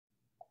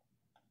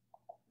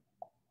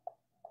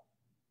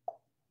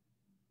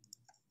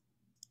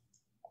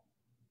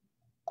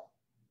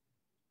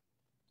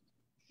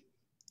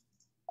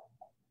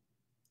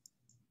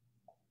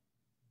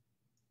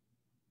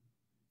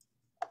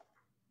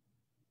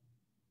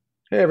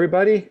Hey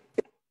everybody,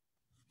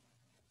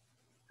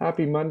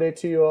 happy Monday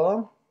to you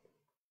all.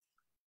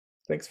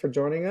 Thanks for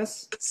joining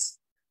us.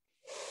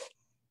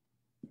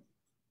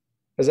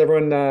 Has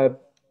everyone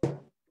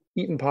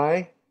eaten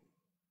pie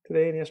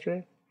today and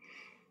yesterday?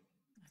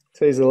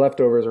 Today's the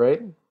leftovers,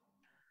 right?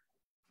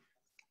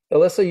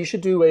 Alyssa, you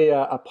should do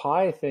a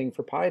pie thing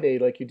for Pie Day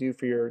like you do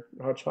for your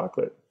hot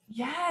chocolate.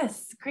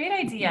 Yes, great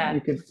You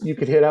idea. could you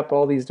could hit up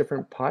all these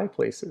different pie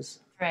places.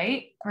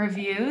 Right?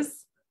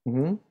 Reviews,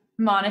 Hmm.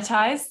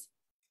 monetize.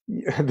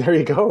 There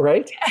you go,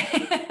 right?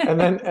 And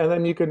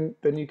then you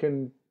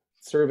can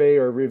survey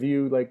or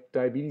review like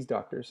diabetes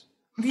doctors.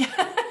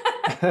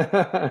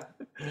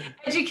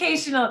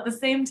 Educational at the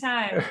same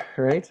time.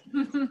 Right?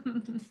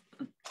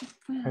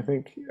 I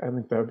think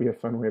that would be a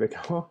fun way to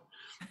go.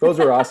 Those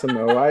were awesome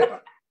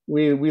though.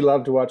 We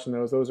loved watching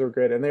those. Those were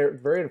great. And they're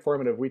very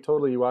informative. We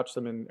totally watched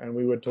them and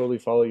we would totally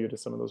follow you to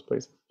some of those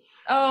places.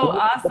 Oh, But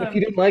if you awesome.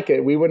 didn't like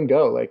it, we wouldn't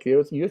go. Like you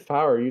have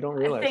power, you don't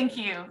realize. Thank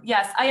you.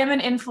 Yes, I am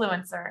an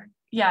influencer.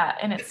 Yeah,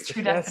 in its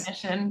true Yes,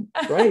 definition.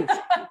 right.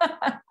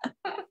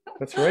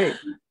 That's right.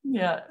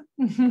 Yeah.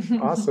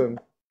 Awesome.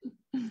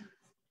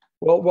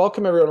 Well,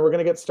 welcome everyone. We're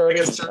going to get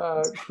started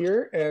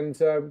here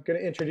and I'm going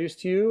to introduce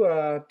to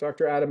you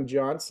Dr. Adam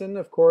Johnson.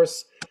 Of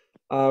course,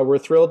 we're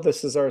thrilled.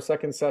 This is our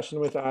second session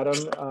with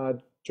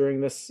Adam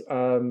during this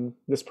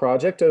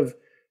project of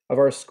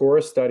our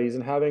score studies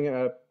and having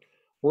a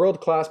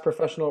world-class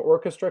professional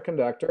orchestra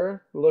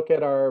conductor look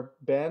at our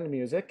band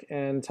music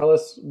and tell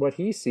us what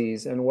he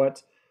sees and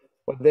what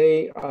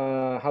they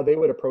how they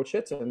would approach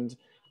it. And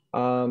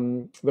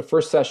the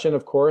first session,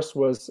 of course,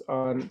 was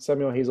on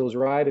Samuel Hazel's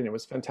Ride, and it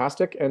was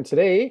fantastic. And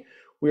today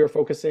we are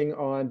focusing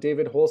on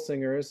David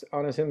Holsinger's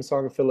on his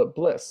Hymnsong of Phillip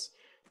Bliss,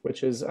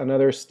 which is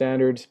another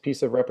standard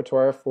piece of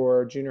repertoire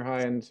for junior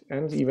high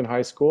and even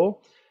high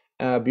school.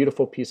 A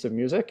beautiful piece of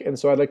music. And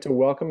so I'd like to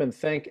welcome and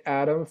thank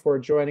Adam for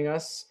joining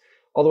us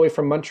all the way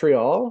from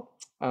Montreal,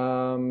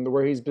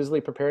 where he's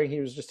busily preparing.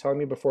 He was just telling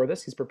me before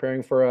this, he's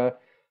preparing for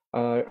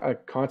a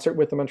concert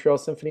with the Montreal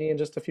Symphony in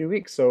just a few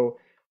weeks. So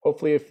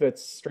hopefully, if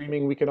it's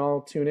streaming, we can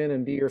all tune in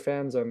and be your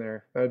fans on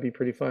there. That would be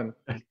pretty fun.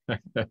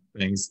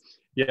 Things.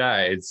 Yeah,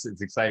 it's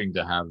exciting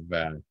to have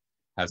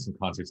some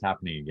concerts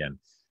happening again.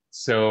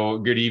 So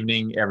good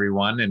evening,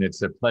 everyone, and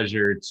it's a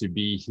pleasure to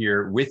be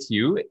here with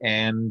you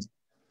and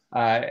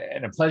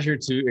a pleasure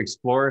to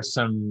explore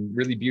some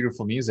really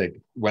beautiful music.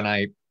 When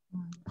I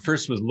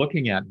first was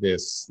looking at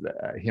this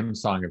hymn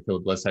song of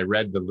Philip Bliss, I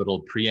read the little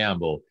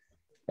preamble,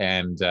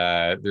 and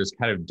there's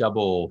kind of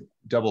double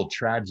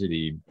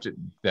tragedy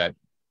that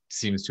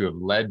seems to have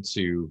led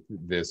to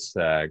this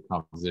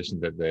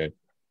composition that the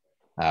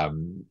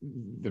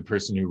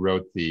person who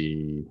wrote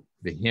the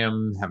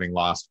hymn having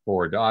lost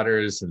four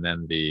daughters, and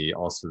then the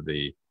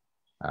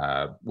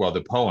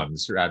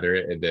poems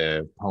rather,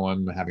 the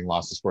poem having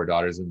lost his four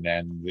daughters, and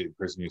then the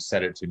person who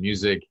set it to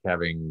music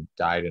having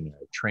died in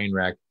a train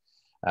wreck,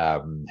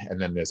 and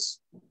then this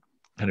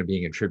kind of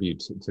being a tribute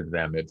to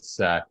them. It's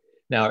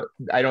now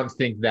I don't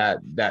think that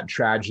that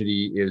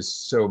tragedy is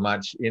so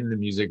much in the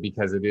music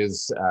because it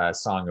is a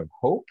song of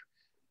hope.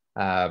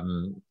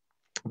 Um,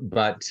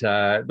 but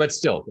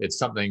still, it's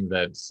something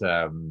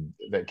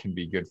that can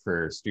be good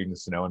for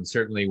students to know. And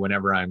certainly,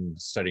 whenever I'm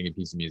studying a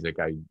piece of music,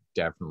 I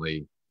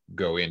definitely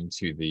go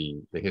into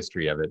the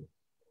history of it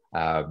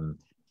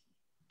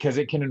because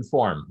it can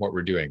inform what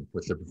we're doing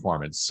with the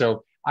performance.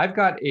 So I've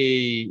got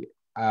a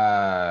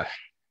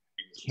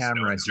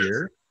camera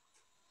here.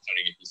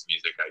 Studying a piece of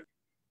music,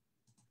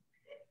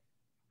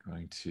 I'm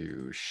going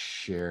to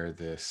share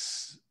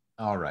this.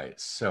 All right,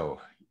 so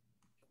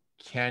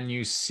can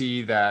you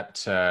see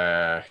that?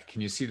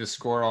 Can you see the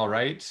score all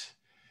right?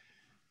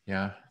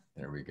 Yeah,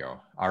 there we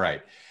go. All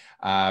right.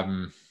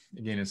 Again,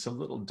 it's a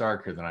little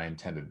darker than I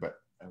intended,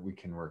 but we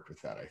can work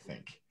with that, I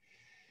think.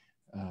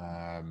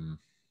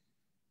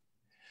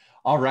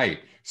 All right.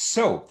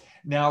 So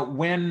now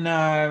when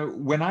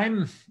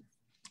I'm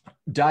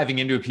diving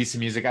into a piece of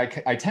music,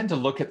 I tend to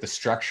look at the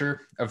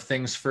structure of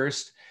things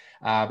first.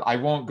 I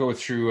won't go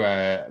through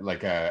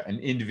an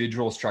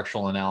individual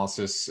structural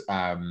analysis.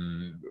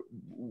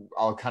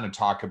 I'll kind of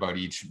talk about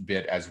each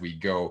bit as we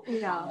go.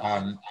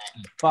 Yeah.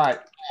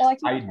 But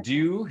I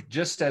do,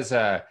 just as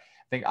a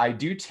thing, I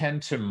do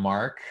tend to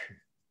mark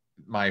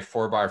my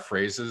 4-bar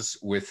phrases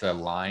with a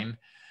line.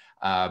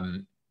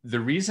 The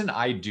reason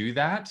I do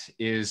that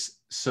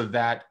is so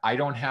that I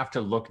don't have to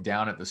look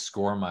down at the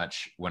score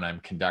much when I'm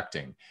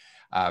conducting.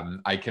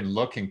 I can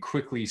look and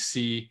quickly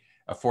see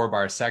a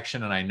 4-bar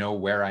section and I know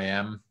where I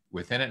am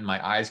within it, and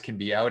my eyes can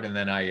be out, and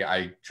then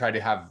I try to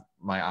have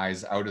my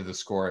eyes out of the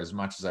score as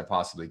much as I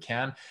possibly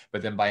can.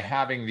 But then by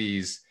having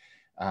these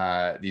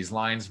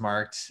lines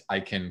marked, I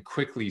can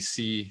quickly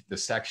see the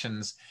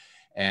sections,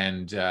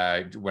 and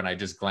when I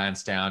just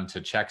glance down to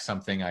check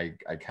something, I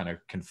kind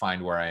of can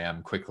find where I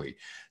am quickly.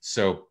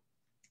 So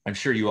I'm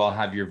sure you all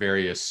have your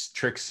various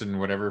tricks and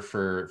whatever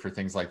for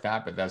things like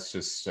that, but that's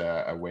just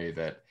a way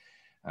that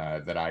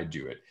I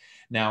do it.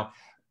 Now,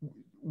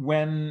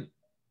 when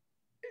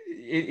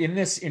in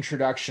this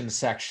introduction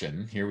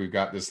section here, we've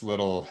got this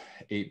little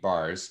 8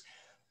 bars.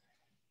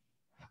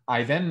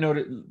 I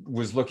then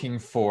was looking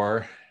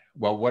for,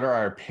 well, what are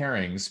our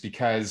pairings?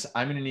 Because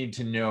I'm going to need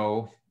to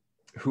know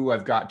who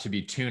I've got to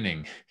be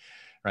tuning,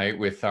 right,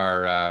 with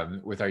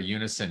our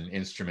unison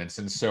instruments.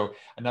 And so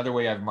another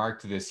way I've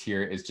marked this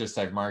here is just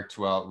I've marked,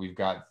 well, we've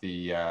got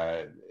the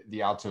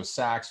alto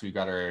sax, we've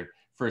got our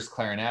first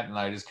clarinet, and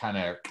I just kind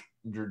of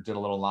did a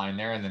little line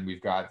there, and then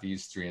we've got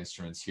these three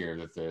instruments here,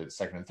 with the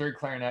second and third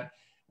clarinet,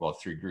 well,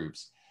 three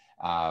groups,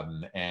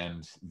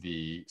 and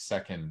the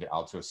second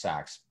alto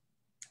sax.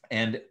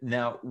 And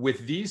now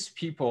with these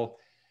people,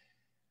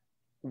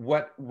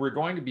 what we're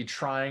going to be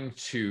trying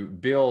to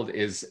build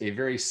is a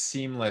very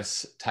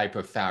seamless type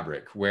of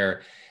fabric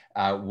where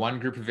one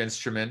group of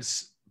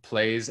instruments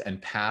plays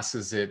and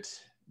passes it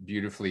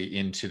beautifully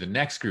into the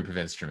next group of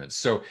instruments.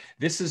 So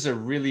this is a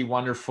really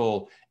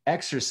wonderful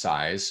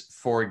exercise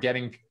for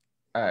getting,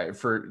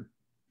 for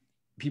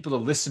people to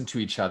listen to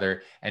each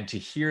other and to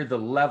hear the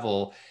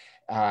level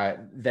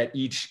that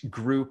each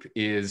group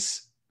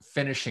is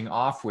finishing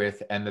off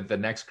with, and that the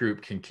next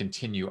group can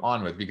continue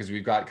on with, because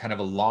we've got kind of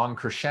a long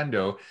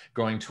crescendo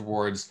going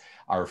towards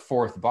our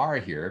fourth bar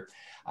here.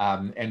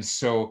 And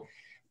so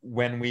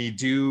when we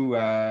do,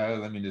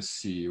 let me just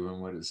see,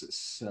 what is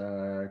this?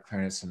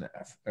 Clarinets in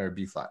F or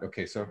B flat.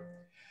 Okay, so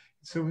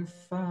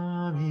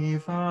fa, mi,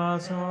 fa,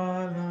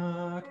 sol,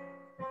 la.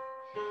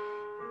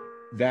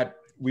 That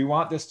we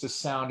want this to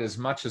sound as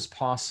much as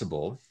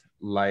possible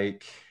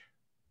like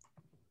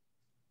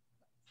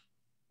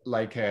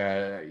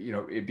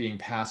it being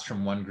passed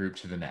from one group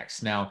to the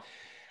next. Now,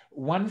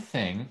 one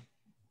thing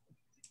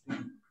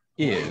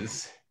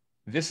is,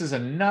 this is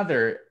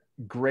another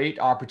great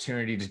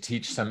opportunity to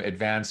teach some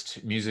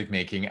advanced music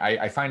making.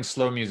 I find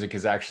slow music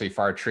is actually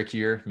far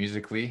trickier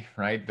musically,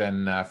 right,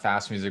 than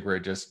fast music, where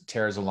it just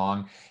tears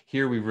along.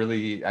 Here we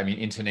really, I mean,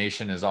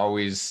 intonation is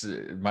always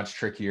much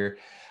trickier,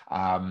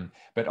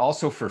 but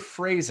also for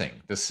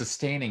phrasing, the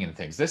sustaining and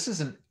things. This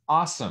is an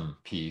awesome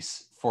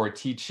piece for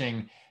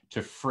teaching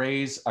to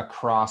phrase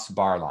across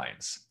bar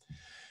lines,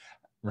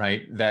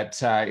 right?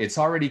 That it's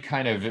already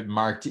kind of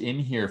marked in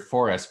here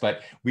for us,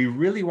 but we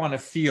really want to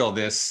feel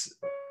this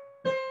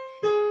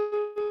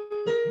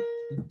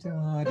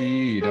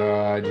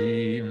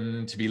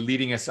to be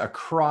leading us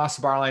across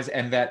bar lines,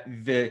 and that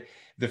the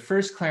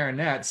first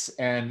clarinets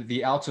and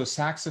the alto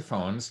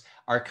saxophones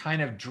are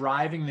kind of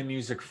driving the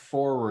music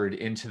forward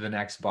into the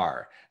next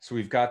bar. So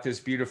we've got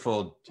this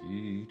beautiful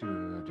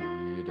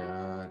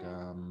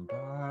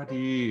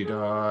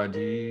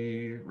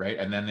right,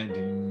 and then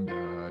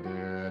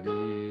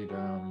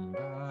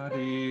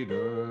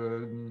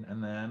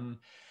and then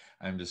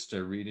I'm just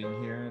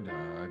reading here,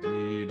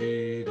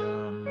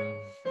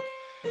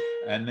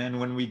 and then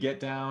when we get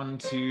down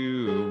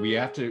to, we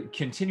have to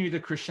continue the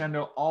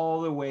crescendo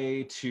all the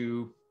way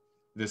to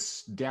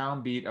this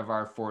downbeat of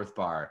our fourth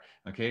bar.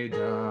 Okay,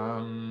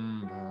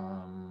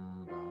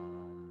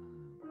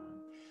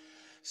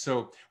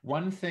 so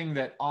one thing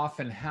that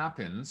often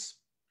happens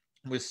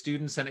with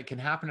students, and it can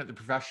happen at the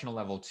professional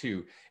level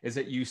too, is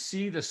that you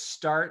see the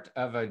start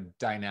of a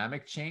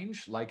dynamic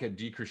change, like a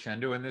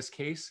decrescendo in this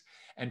case,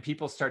 and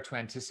people start to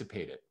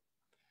anticipate it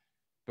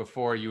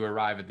before you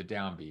arrive at the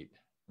downbeat,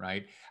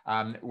 right?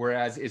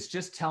 Whereas it's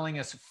just telling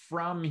us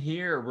from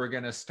here, we're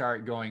going to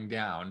start going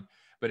down,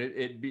 but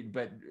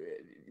but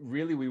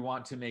really we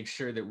want to make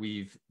sure that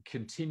we've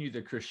continued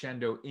the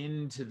crescendo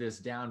into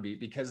this downbeat,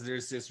 because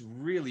there's this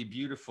really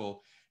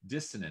beautiful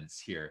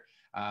dissonance here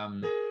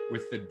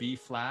with the B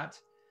flat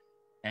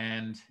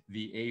and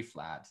the A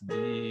flat.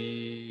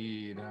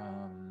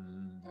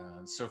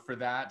 So for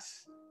that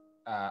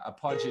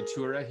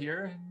appoggiatura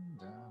here,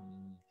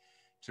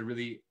 to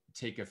really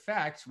take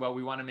effect, well,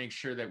 we want to make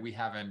sure that we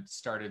haven't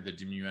started the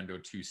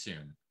diminuendo too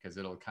soon, because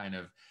it'll kind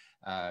of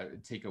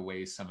take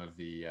away some of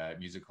the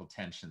musical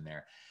tension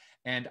there.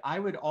 And I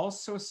would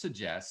also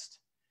suggest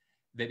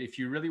that if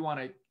you really want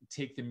to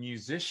take the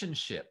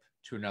musicianship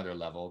to another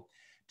level,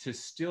 to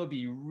still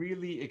be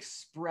really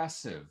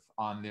expressive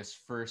on this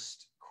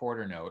first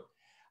quarter note.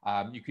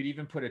 You could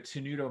even put a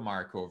tenuto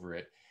mark over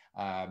it,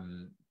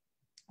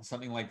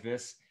 something like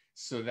this,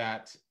 so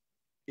that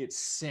it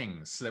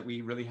sings, so that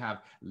we really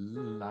have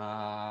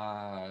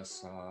la,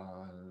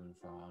 sol,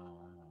 fa,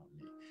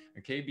 mi.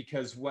 Okay,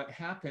 because what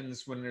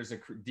happens when there's a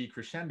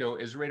decrescendo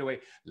is right away,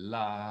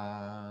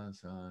 la,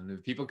 sol.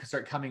 People can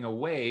start coming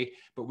away,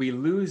 but we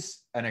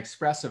lose an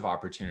expressive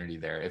opportunity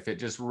there. If it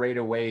just right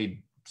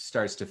away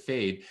starts to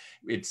fade,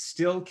 it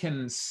still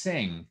can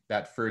sing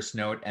that first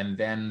note and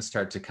then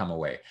start to come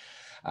away.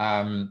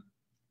 Now,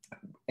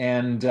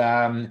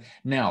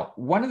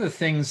 one of the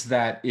things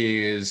that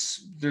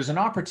is, there's an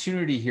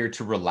opportunity here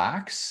to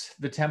relax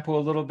the tempo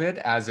a little bit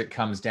as it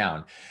comes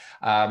down.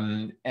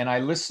 And I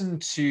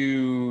listened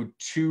to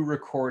 2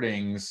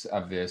 recordings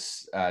of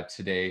this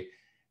today,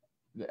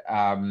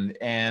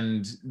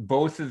 and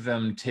both of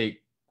them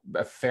take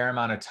a fair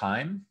amount of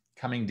time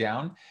coming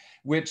down,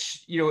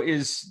 which, you know,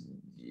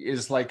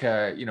 is like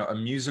a, you know, a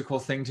musical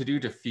thing to do,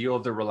 to feel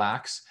the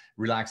relax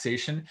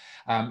relaxation.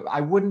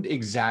 I wouldn't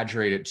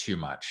exaggerate it too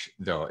much,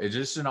 though. It's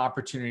just an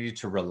opportunity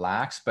to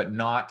relax, but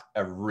not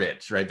a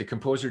writ, right? The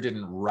composer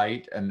didn't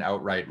write an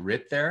outright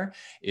writ there.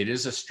 It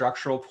is a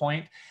structural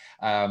point.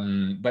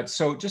 But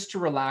so just to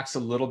relax a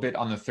little bit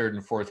on the third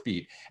and fourth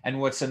beat. And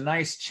what's a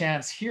nice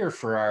chance here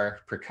for our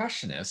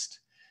percussionist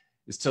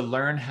is to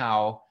learn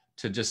how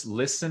to just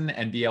listen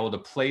and be able to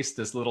place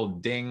this little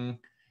ding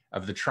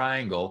of the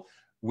triangle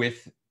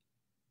with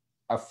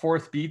a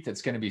fourth beat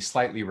that's going to be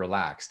slightly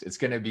relaxed. It's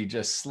going to be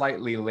just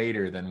slightly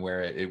later than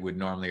where it would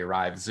normally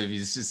arrive. So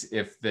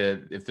if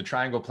the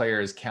triangle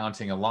player is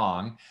counting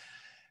along,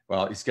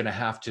 well, he's going to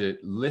have to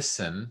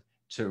listen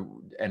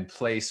to and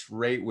place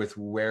right with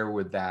where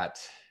would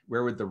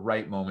the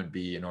right moment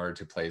be in order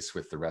to place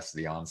with the rest of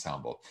the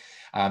ensemble.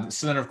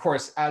 So then, of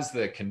course, as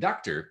the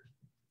conductor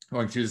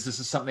going through this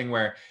is something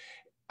where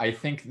I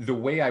think the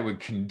way I would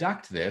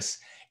conduct this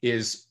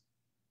is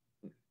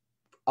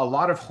a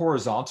lot of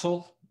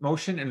horizontal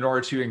motion in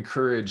order to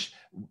encourage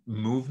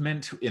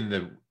movement in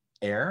the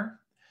air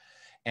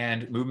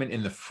and movement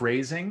in the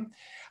phrasing,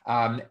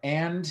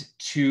 and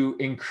to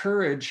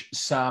encourage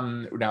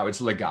some, now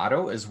it's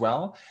legato as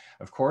well,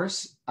 of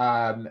course,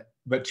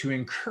 but to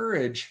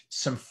encourage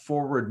some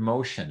forward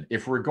motion.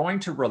 If we're going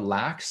to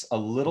relax a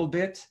little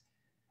bit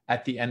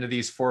at the end of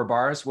these 4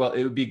 bars, well,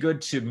 it would be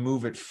good to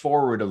move it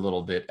forward a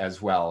little bit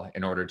as well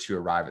in order to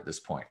arrive at this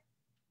point.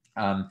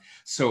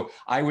 So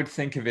I would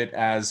think of it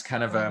as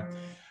kind of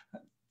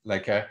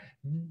like a,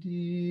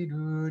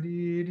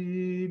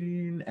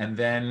 and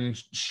then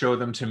show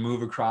them to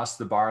move across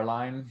the bar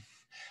line,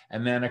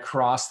 and then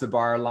across the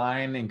bar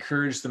line,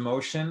 encourage the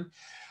motion.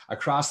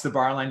 Across the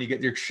bar line, you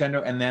get your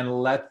crescendo, and then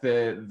let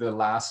the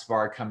last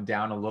bar come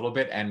down a little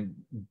bit, and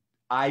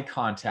eye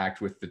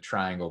contact with the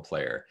triangle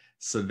player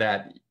so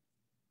that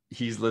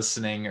he's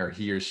listening, or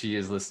he or she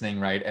is listening,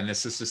 right? And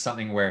this is just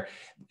something where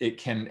it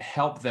can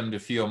help them to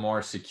feel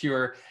more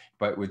secure,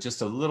 but with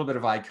just a little bit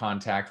of eye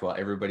contact while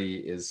everybody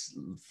is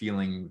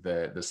feeling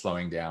the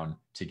slowing down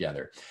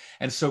together.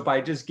 And so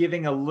by just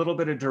giving a little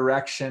bit of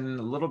direction,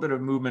 a little bit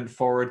of movement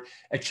forward,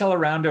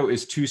 accelerando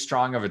is too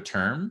strong of a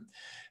term,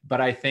 but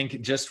I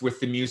think just with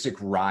the music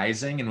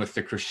rising and with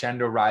the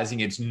crescendo rising,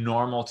 it's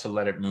normal to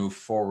let it move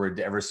forward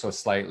ever so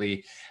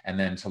slightly and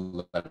then to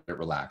let it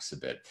relax a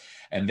bit.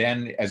 And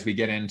then as we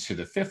get into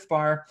the 5th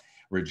bar,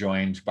 we're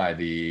joined by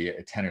the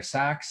tenor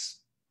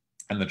sax,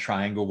 and the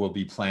triangle will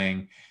be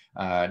playing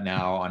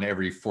now on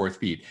every 4th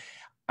beat.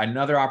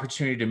 Another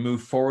opportunity to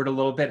move forward a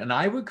little bit, and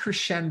I would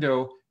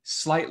crescendo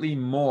slightly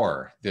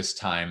more this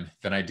time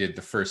than I did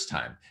the first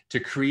time to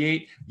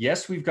create,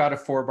 yes, we've got a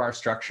 4-bar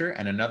structure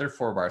and another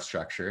 4-bar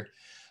structure,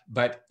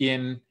 but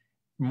in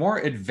more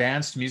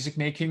advanced music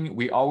making,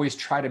 we always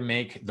try to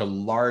make the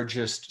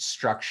largest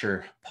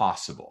structure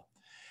possible.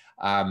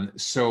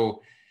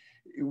 So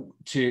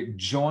to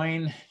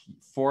join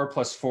 4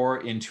 plus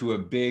 4 into a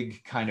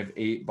big kind of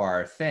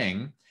 8-bar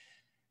thing,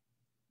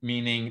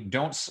 meaning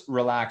don't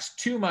relax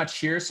too much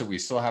here so we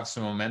still have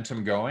some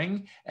momentum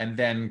going, and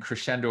then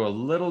crescendo a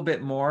little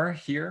bit more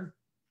here.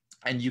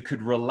 And you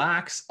could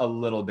relax a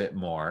little bit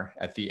more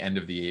at the end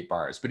of the 8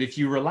 bars. But if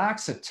you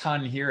relax a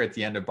ton here at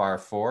the end of bar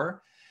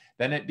 4,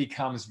 then it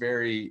becomes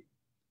very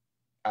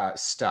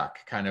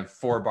stuck, kind of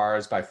 4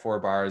 bars by 4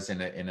 bars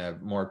in a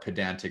more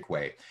pedantic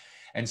way.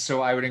 And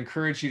so I would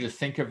encourage you to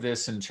think of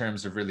this in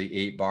terms of really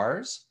 8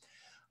 bars,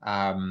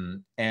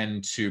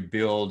 and to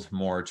build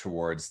more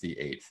towards the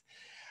 8th.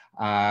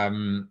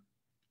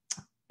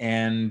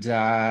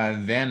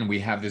 Then we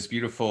have this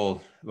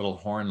beautiful little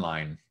horn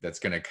line that's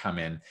going to come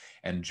in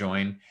and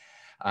join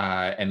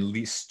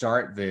and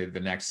start the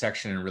next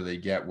section and really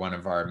get one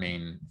of our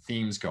main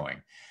themes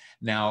going.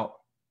 Now,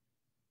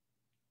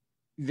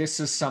 this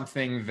is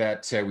something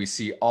that we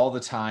see all the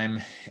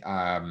time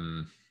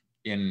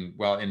in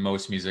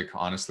most music,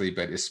 honestly,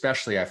 but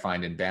especially I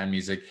find in band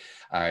music,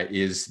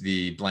 is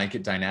the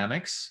blanket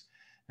dynamics.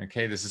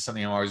 Okay, this is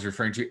something I'm always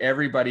referring to.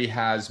 Everybody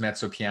has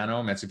mezzo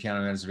piano, mezzo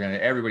piano, mezzo piano.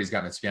 Everybody's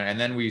got mezzo piano. And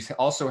then we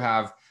also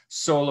have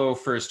solo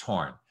first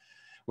horn.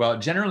 Well,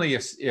 generally,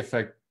 if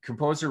a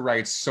composer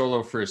writes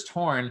solo first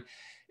horn,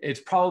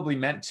 it's probably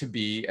meant to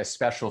be a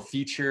special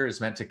feature,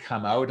 is meant to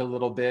come out a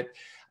little bit.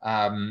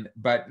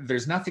 But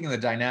there's nothing in the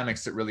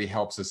dynamics that really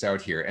helps us out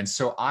here. And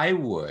so I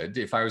would,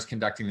 if I was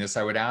conducting this,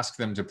 I would ask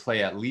them to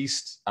play at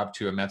least up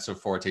to a mezzo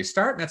forte.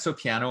 Start mezzo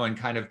piano and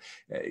kind of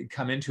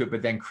come into it,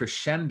 but then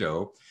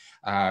crescendo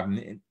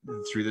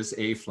through this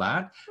A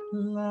flat,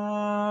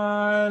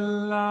 la,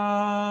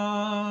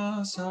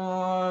 la,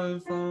 sol,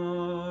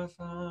 fa,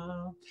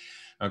 fa.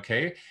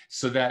 Okay,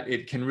 so that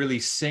it can really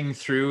sing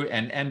through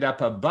and end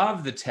up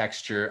above the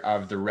texture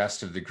of the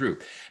rest of the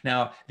group.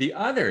 Now, the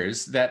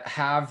others that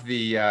have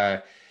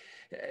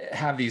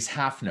have these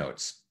half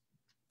notes,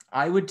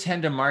 I would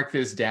tend to mark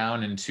this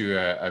down into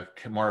a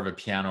more of a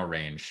piano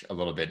range a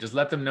little bit. Just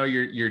let them know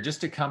you're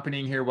just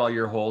accompanying here while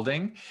you're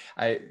holding.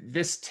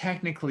 This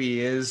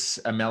technically is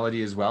a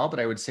melody as well, but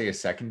I would say a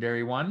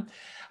secondary one.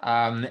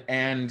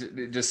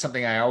 And just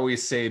something I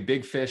always say,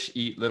 big fish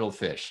eat little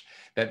fish,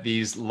 that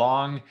these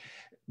long,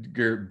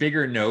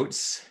 bigger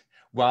notes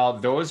while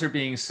those are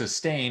being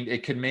sustained,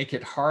 it can make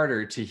it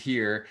harder to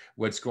hear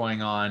what's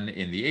going on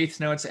in the eighth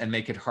notes and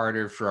make it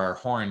harder for our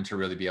horn to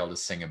really be able to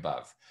sing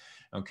above.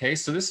 Okay,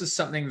 so this is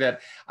something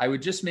that I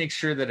would just make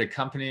sure that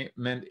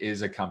accompaniment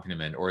is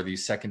accompaniment, or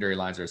these secondary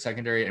lines are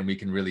secondary, and we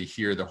can really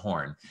hear the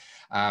horn.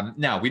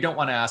 Now, we don't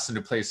want to ask them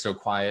to play so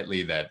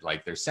quietly that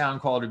like their sound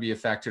quality be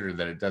affected or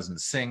that it doesn't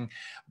sing,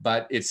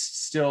 but it's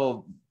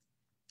still,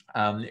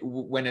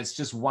 when it's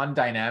just one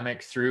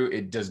dynamic through,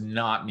 it does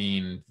not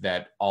mean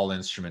that all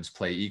instruments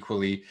play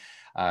equally.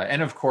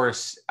 And of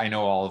course, I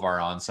know all of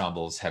our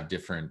ensembles have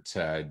different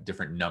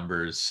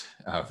numbers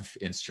of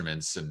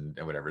instruments and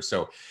whatever.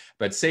 So,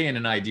 but say in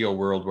an ideal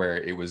world where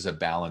it was a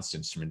balanced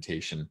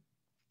instrumentation,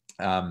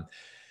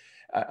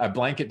 a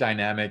blanket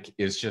dynamic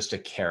is just a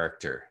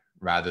character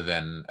rather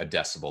than a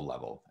decibel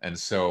level. And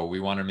so we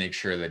want to make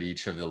sure that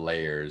each of the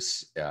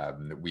layers,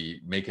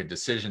 we make a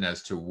decision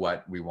as to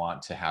what we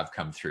want to have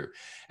come through.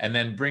 And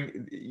then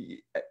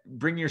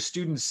bring your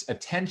students'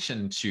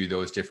 attention to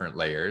those different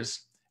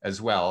layers as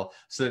well,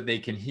 so that they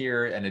can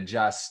hear and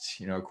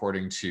adjust,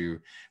 according to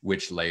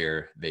which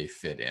layer they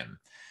fit in.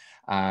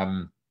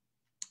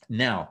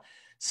 Now,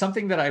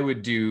 something that I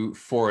would do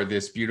for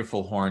this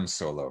beautiful horn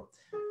solo.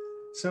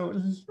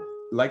 So,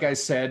 like I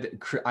said,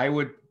 I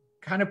would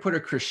kind of put a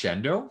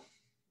crescendo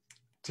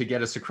to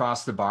get us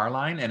across the bar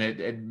line, and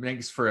it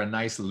makes for a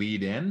nice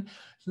lead in.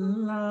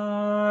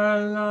 La,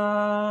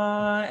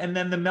 la, and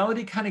then the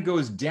melody kind of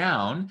goes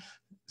down.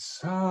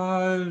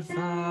 Sol,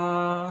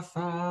 fa,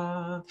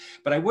 fa.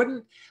 But I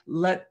wouldn't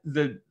let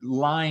the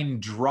line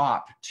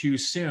drop too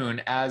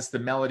soon as the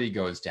melody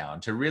goes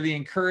down, to really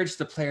encourage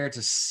the player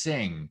to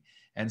sing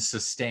and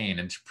sustain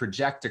and to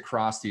project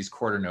across these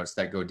quarter notes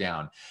that go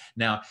down.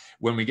 Now,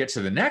 when we get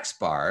to the next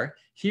bar,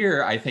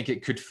 here, I think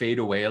it could fade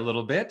away a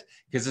little bit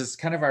because it's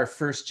kind of our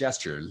first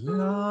gesture.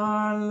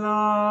 La,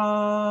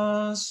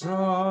 la,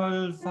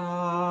 sol,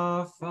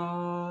 fa,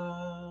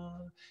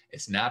 fa.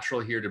 It's natural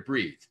here to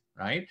breathe,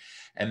 right?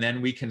 And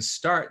then we can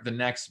start the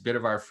next bit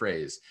of our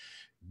phrase.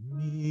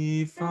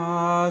 Mi,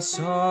 fa,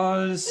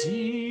 sol,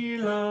 si,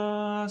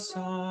 la,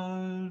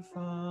 sol,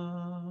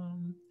 fa.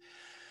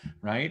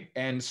 Right?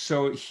 And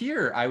so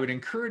here I would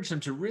encourage them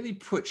to really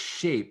put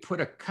shape,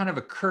 put a kind of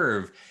a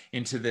curve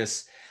into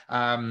this,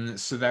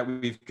 so that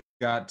we've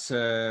got,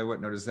 what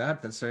note is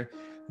that? That's a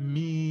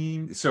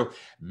mi. So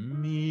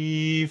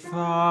mi,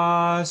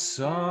 fa,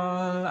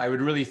 sol. I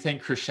would really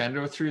think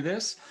crescendo through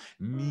this.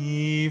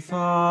 Mi,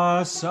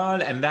 fa,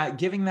 sol. And that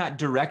giving that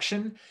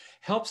direction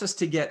helps us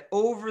to get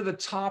over the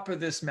top of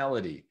this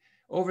melody,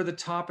 over the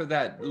top of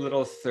that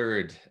little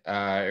third,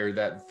 or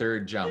that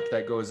third jump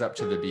that goes up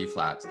to the B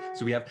flats.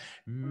 So we have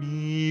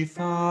mi,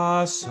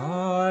 fa,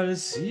 sol,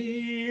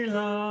 si,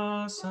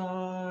 la,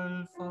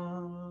 sol,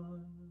 fa.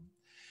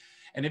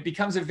 And it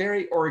becomes a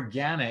very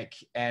organic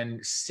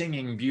and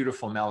singing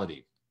beautiful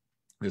melody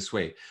this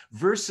way,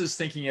 versus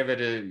thinking of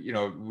it,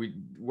 we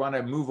want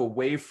to move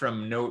away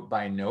from note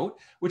by note,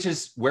 which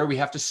is where we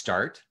have to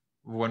start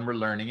when we're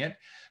learning it,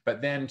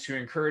 but then to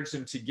encourage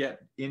them to get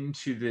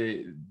into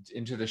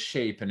the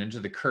shape and into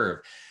the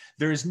curve.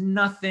 There's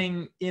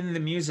nothing in the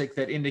music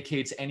that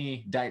indicates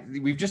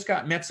we've just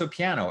got mezzo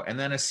piano and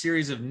then a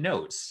series of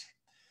notes.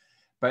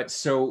 But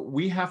so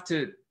we have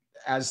to,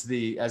 as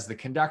the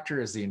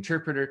conductor, as the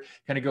interpreter,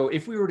 kind of go,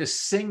 if we were to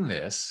sing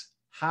this,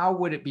 how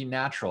would it be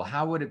natural?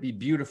 How would it be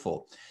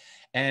beautiful?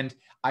 And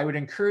I would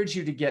encourage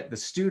you to get the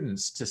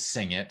students to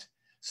sing it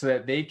so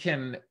that they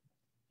can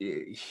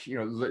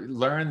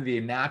learn the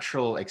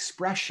natural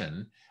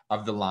expression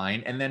of the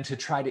line, and then to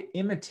try to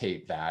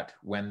imitate that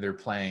when they're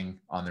playing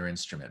on their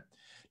instrument,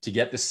 to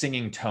get the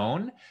singing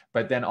tone,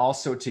 but then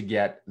also to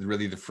get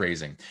really the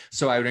phrasing.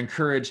 So I would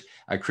encourage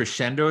a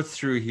crescendo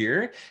through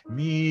here.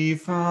 Mi,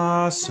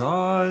 fa,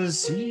 sol,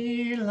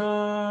 si,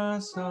 la,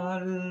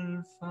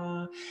 sol,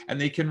 fa.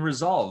 And they can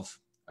resolve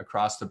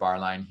across the bar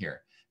line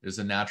here. There's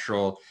a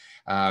natural,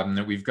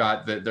 we've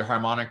got the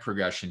harmonic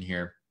progression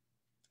here.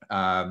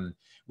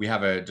 We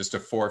have just a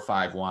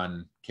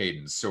 4-5-1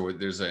 cadence. So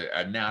there's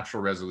a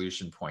natural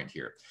resolution point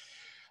here.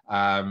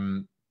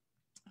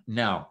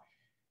 Now,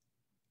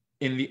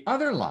 in the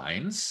other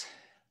lines,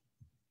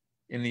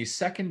 in these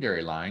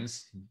secondary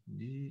lines,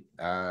 these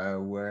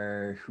are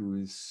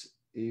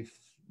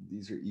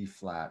E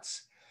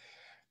flats.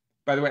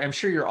 By the way, I'm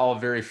sure you're all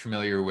very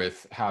familiar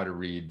with how to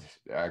read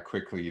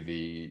quickly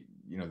the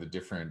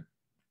different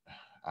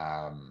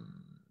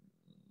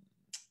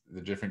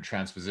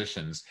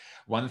transpositions.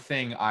 One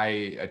thing,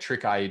 a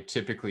trick I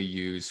typically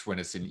use when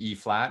it's an E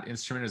flat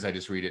instrument is I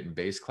just read it in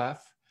bass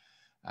clef.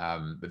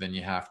 But then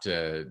you have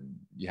to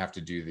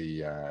do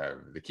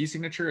the key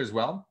signature as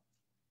well.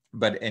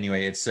 But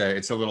anyway, it's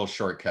a little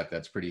shortcut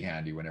that's pretty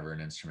handy whenever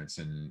an instrument's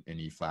in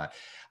E flat.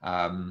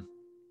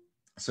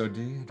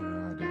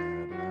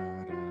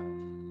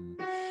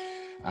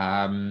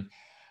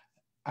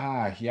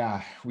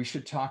 Yeah, we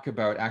should talk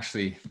about,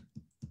 actually,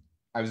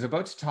 I was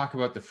about to talk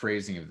about the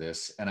phrasing of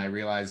this, and I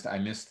realized I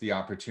missed the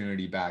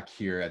opportunity back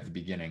here at the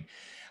beginning.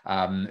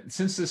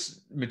 Since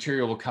this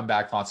material will come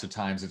back lots of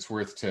times, it's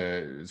worth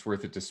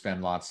it to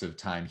spend lots of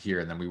time here,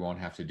 and then we won't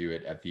have to do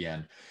it at the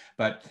end.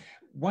 But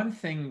one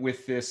thing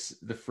with this,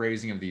 the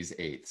phrasing of these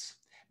eighths.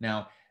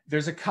 Now,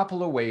 there's a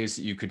couple of ways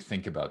that you could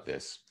think about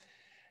this.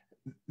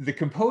 The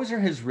composer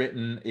has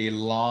written a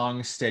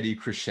long, steady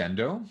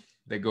crescendo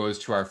that goes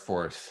to our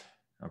fourth,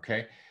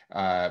 okay,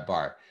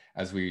 bar,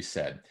 as we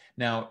said.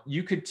 Now,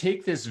 you could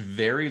take this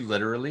very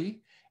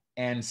literally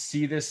and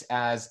see this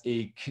as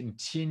a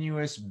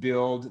continuous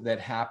build that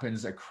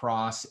happens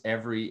across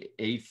every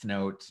eighth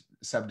note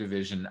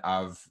subdivision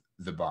of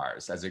the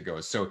bars as it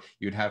goes. So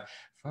you'd have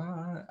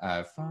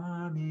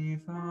fa, mi,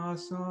 fa,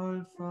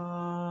 sol,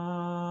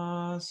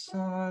 fa,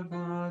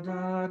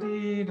 da,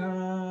 di,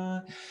 da,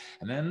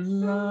 and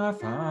then la,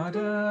 fa,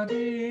 da,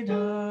 di,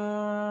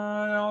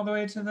 da, all the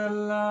way to the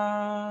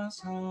la,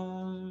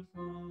 sol,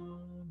 fa,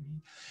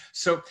 mi.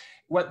 So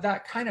what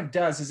that kind of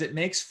does is it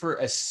makes for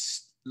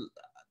just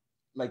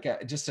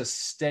a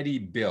steady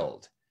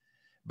build,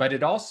 but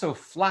it also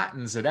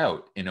flattens it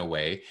out in a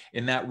way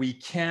in that we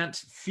can't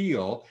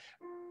feel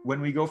when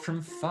we go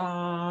from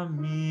fa,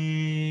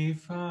 mi,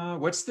 fa.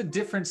 What's the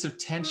difference of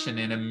tension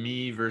in a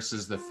mi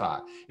versus the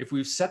fa? If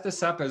we've set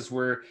this up as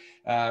we're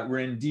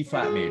in D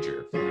flat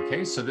major,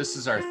 okay, so this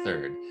is our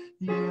third.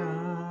 The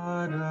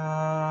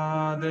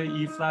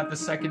E flat, the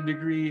second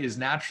degree,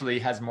 naturally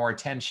has more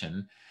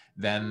tension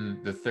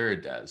than the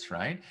third does,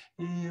 right?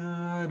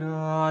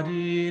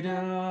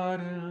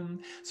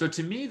 So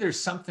to me, there's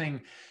something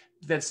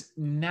that's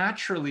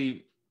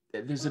naturally,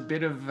 there's a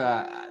bit of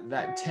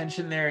that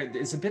tension there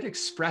is a bit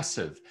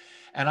expressive.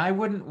 And I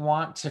wouldn't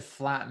want to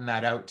flatten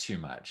that out too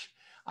much.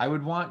 I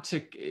would want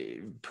to,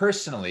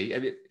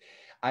 personally,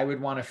 I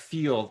would want to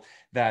feel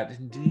that.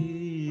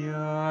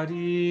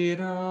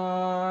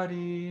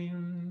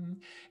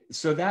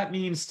 So that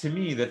means to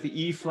me that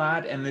the E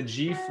flat and the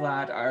G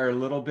flat are a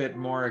little bit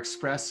more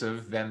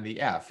expressive than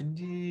the F.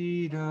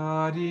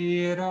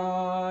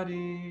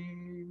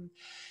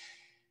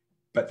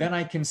 But then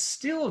I can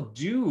still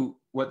do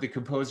what the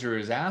composer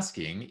is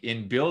asking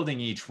in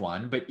building each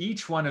one, but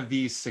each one of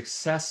these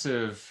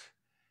successive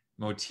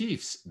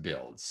motifs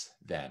builds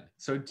then.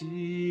 So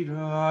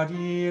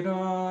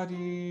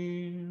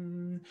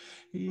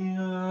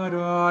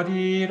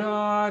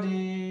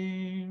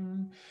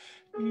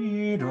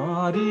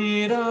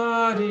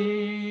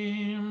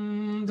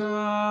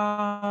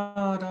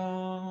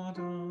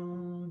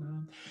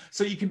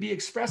so you can be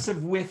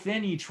expressive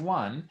within each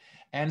one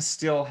and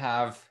still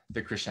have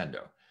the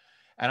crescendo.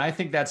 And I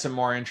think that's a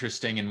more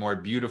interesting and more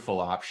beautiful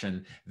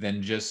option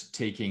than just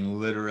taking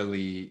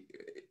literally,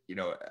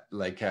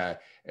 like a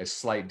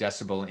slight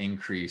decibel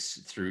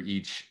increase through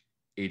each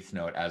eighth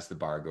note as the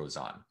bar goes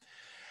on.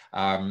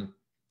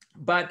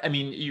 But I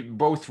mean,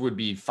 both would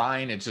be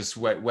fine. It's just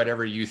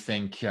whatever you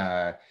think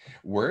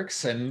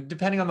works, and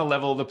depending on the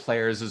level of the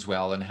players as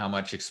well and how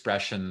much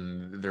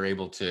expression they're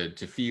able to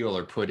feel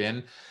or put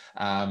in.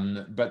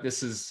 But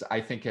this is, I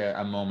think,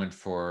 a moment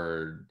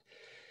for,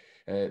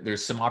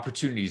 there's some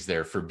opportunities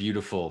there for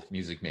beautiful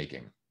music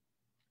making.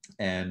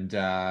 And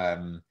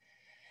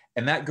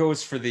that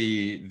goes for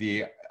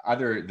the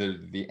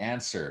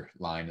answer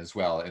line as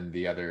well in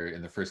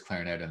the first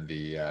clarinet and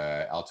the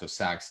alto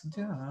sax.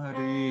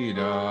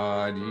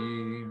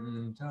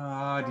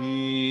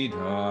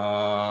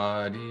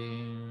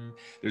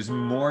 There's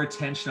more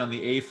tension on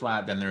the A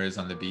flat than there is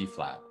on the B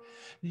flat.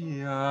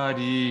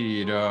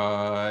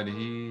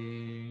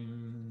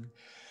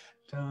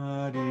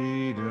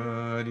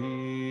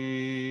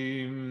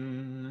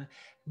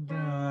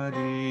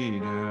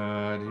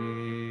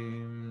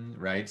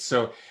 Right,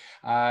 so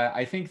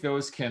I think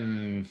those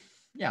can,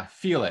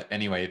 feel it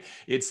anyway.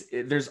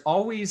 There's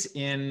always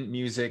in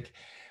music,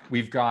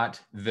 we've got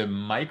the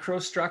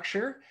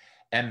microstructure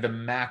and the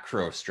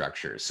macro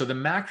structure. So the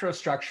macro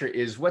structure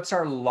is, what's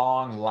our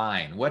long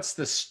line? What's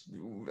the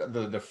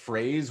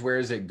phrase? Where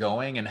is it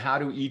going? And how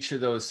do each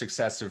of those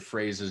successive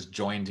phrases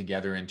join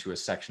together into a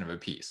section of a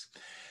piece?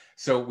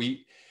 So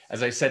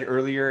as I said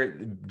earlier,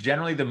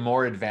 generally the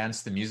more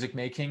advanced the music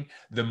making,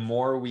 the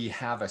more we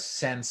have a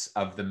sense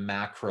of the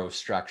macro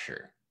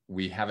structure.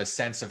 We have a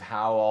sense of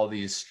how all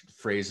these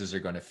phrases are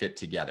going to fit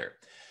together,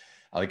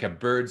 like a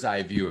bird's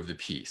eye view of the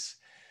piece.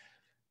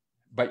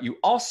 But you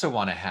also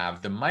want to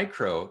have the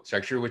micro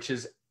structure, which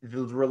is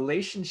the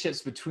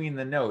relationships between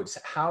the notes.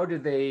 How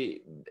do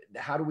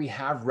we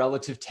have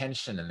relative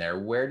tension in there?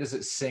 Where does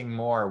it sing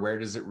more? Where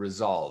does it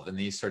resolve? And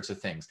these sorts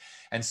of things.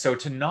 And so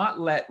to not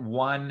let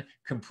one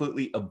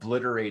completely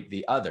obliterate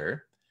the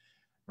other,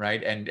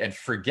 right? And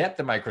forget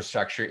the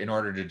microstructure in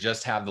order to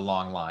just have the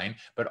long line.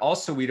 But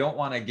also we don't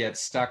want to get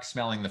stuck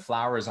smelling the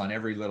flowers on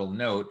every little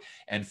note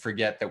and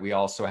forget that we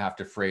also have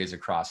to phrase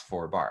across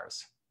 4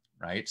 bars,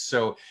 right?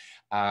 So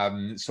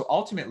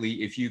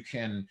ultimately, if you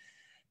can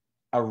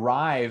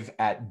arrive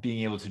at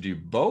being able to do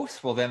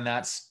both, well, then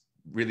that's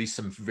really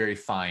some very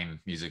fine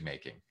music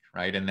making,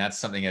 right? And that's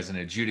something as an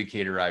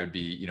adjudicator I would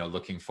be,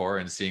 looking for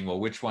and seeing, well,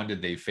 which one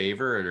did they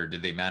favor, or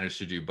did they manage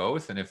to do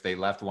both? And if they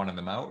left one of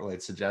them out, well,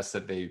 I'd suggest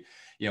that they,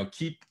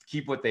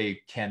 keep what they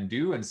can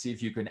do and see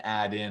if you can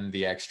add in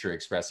the extra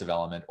expressive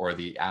element or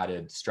the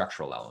added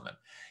structural element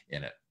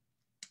in it.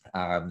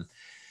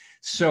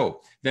 So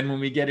then when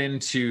we get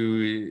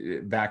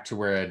into back to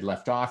where I'd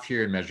left off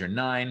here in measure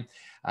 9,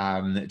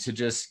 to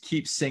just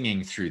keep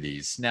singing through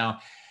these. Now,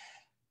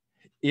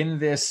 in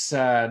this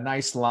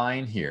nice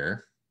line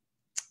here,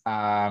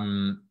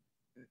 when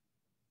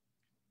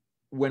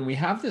we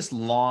have this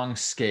long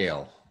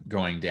scale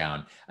going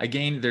down,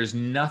 again, there's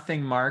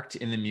nothing marked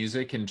in the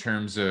music in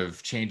terms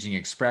of changing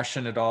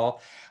expression at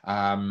all.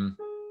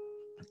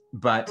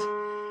 But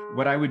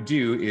what I would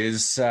do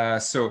is,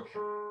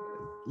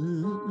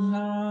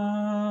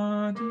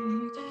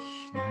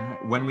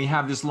 when we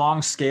have this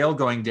long scale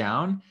going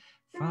down,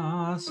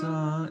 fa,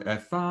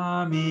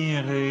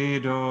 mi, re,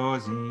 do,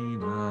 si,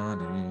 la,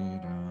 di,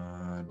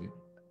 da, di.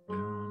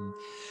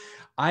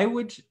 I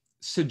would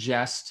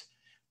suggest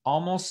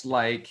almost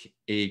like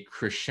a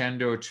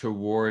crescendo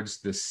towards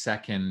the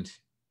second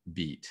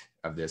beat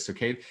of this,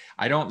 okay?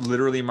 I don't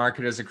literally mark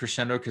it as a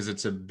crescendo because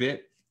it's a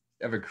bit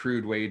of a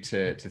crude way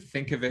to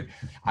think of it.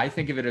 I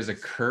think of it as a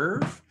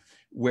curve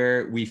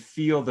where we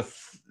feel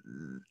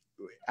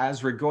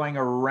as we're going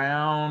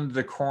around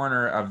the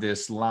corner of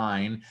this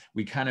line,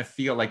 we kind of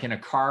feel like in a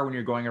car when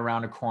you're going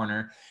around a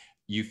corner,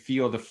 you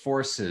feel the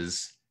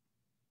forces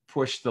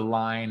push the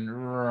line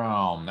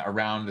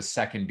around the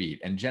second beat.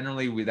 And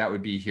generally that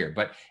would be here.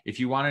 But if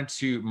you wanted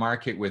to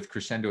mark it with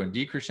crescendo and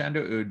decrescendo,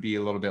 it would be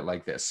a little bit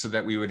like this, so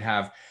that we'd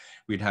have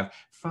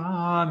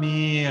fa,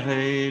 mi,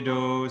 re,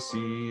 do,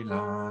 si,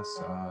 la,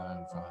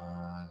 sol,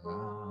 fa,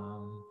 la.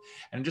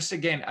 And just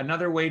again,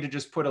 another way to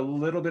just put a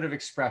little bit of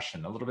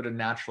expression, a little bit of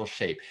natural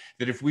shape,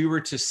 that if we were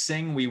to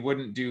sing, we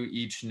wouldn't do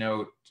each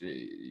note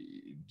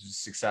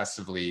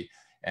successively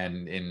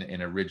and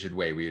in a rigid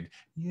way. We'd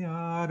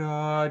ya,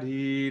 da,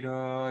 dee,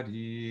 da,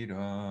 dee,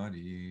 da,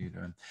 dee,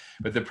 da.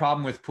 But the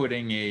problem with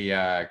putting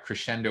a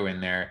crescendo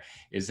in there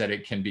is that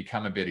it can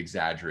become a bit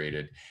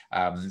exaggerated.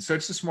 So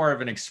it's just more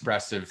of an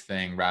expressive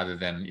thing rather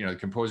than, the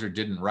composer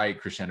didn't write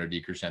crescendo,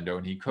 decrescendo,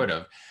 and he could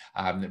have.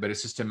 But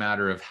it's just a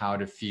matter of how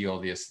to feel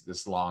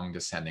this long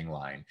descending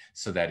line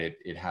so that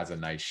it has a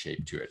nice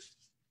shape to it.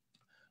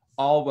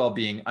 All while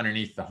being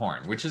underneath the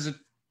horn, which is a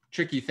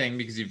tricky thing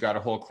because you've got a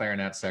whole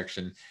clarinet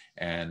section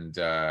and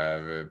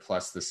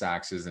plus the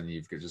saxes, and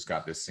you've just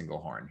got this single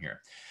horn here.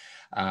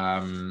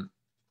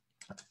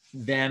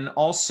 Then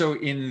also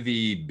in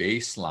the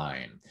bass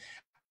line,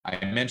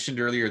 I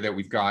mentioned earlier that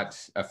we've got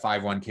a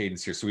 5-1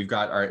 cadence here. So we've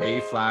got our A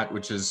flat,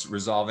 which is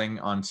resolving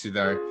onto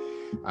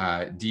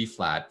the D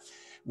flat.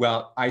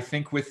 Well, I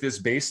think with this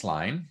bass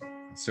line,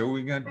 so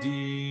we got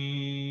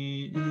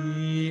D,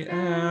 E,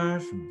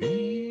 F,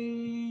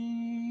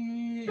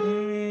 B,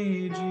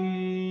 A,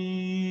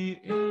 G,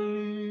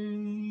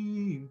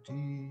 A,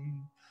 D.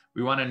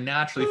 We want to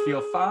naturally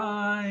feel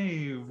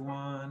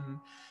 5-1.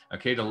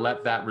 Okay, to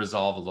let that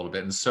resolve a little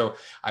bit. And so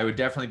I would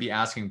definitely be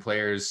asking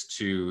players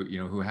to,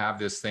 who have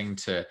this thing,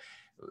 to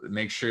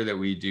make sure that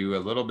we do a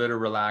little bit of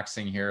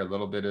relaxing here, a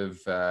little bit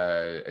of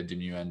a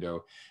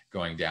diminuendo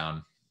going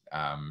down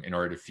in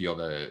order to feel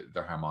the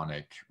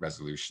harmonic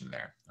resolution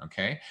there,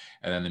 okay?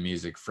 And then the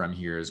music from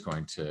here is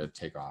going to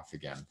take off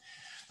again.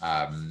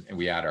 And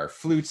we add our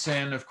flutes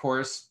in, of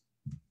course,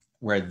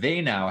 where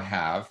they now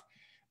have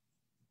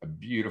a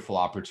beautiful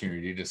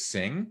opportunity to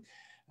sing.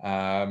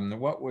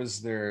 What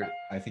was there?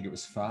 I think it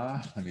was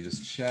fa. Let me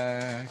just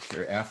check.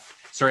 Or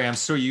F. Sorry, I'm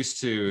so used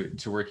to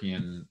working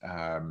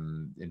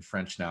in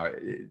French now.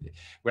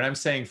 When I'm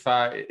saying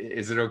fa,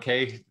 is it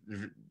okay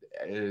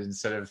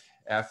instead of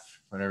F?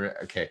 Whatever.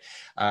 Okay.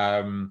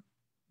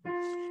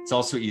 It's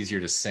also easier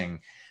to sing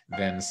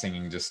than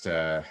singing just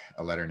a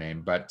letter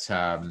name. But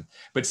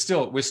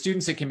still, with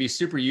students, it can be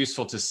super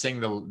useful to sing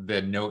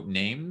the note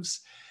names,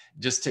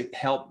 just to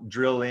help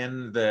drill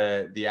in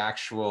the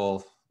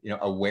actual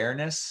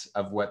awareness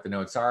of what the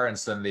notes are. And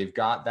so then they've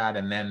got that,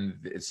 and then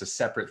it's a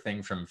separate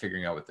thing from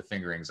figuring out what the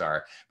fingerings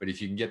are. But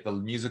if you can get the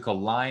musical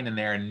line in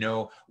there and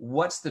know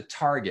what's the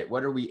target,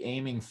 what are we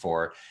aiming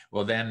for,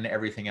 well, then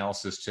everything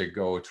else is to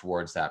go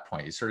towards that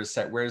point. You sort of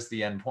set where's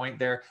the end point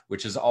there,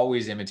 which is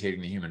always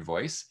imitating the human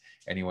voice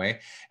anyway.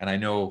 And I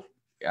know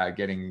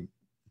getting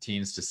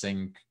teens to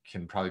sing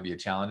can probably be a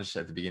challenge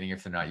at the beginning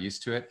if they're not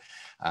used to it.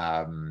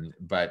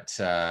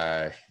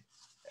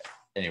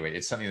 Anyway,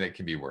 it's something that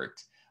can be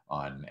worked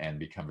on and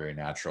become very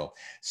natural.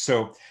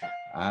 So,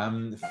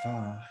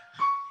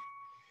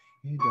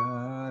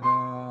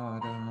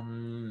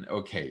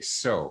 okay,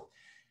 so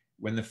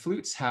when the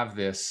flutes have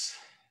this,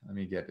 let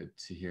me get it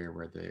to here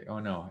where they, oh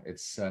no,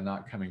 it's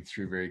not coming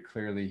through very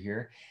clearly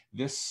here.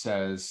 This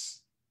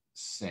says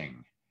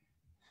sing.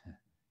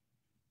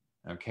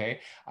 Okay,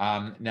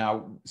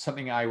 now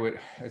something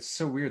it's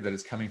so weird that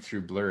it's coming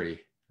through blurry.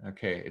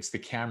 Okay, it's the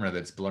camera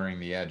that's blurring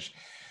the edge.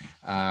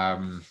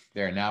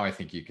 There, now I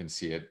think you can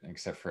see it,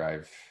 except for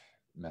I've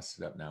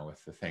messed it up now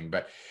with the thing.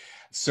 But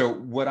so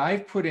what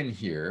I've put in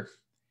here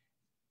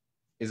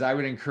is I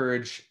would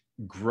encourage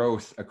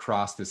growth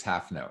across this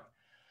half note.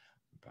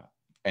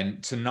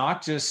 And to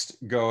not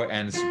just go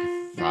and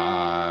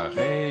fa,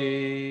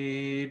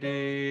 re,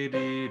 de,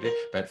 de,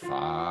 but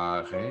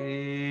fa,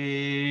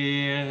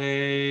 re,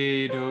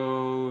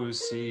 do,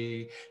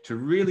 si, to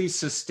really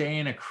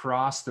sustain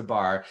across the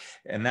bar.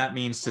 And that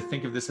means to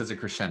think of this as a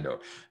crescendo.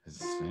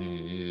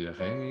 Si,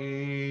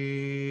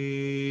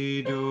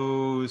 re,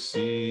 do,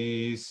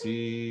 si,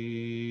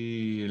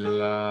 si,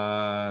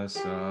 la,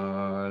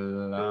 sol,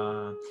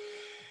 la.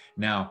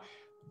 Now,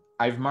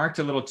 I've marked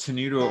a little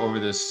tenuto over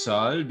this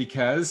sol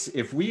because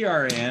if we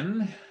are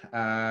in,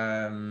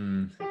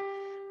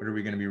 what are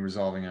we going to be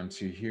resolving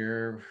onto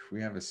here?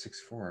 We have a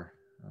 6/4. Oh,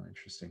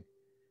 interesting.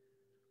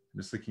 I'm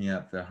just looking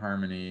at the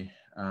harmony.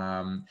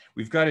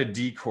 We've got a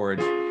D chord,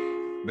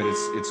 but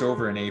it's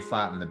over an A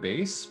flat in the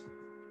bass.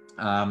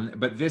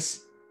 But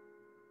this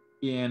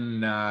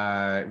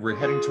we're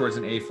heading towards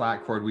an A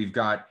flat chord. We've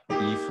got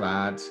E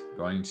flat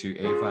going to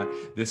A flat.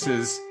 This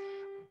is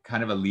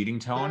kind of a leading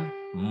tone,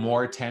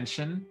 more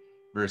tension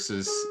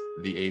versus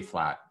the A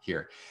flat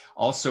here.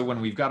 Also, when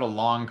we've got a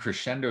long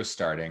crescendo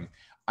starting,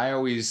 I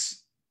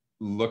always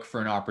look for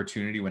an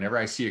opportunity. Whenever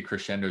I see a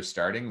crescendo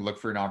starting, look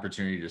for an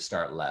opportunity to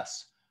start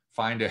less.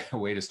 Find a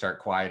way to start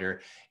quieter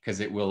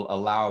because it will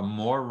allow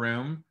more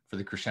room for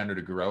the crescendo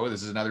to grow.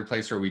 This is another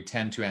place where we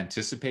tend to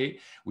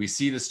anticipate. We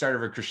see the start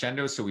of a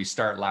crescendo, so we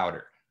start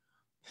louder.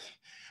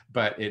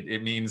 But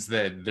it means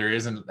that there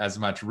isn't as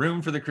much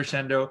room for the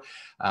crescendo.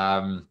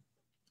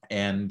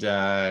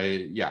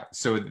 Yeah,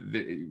 so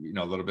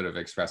a little bit of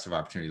expressive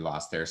opportunity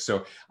lost there.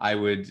 So I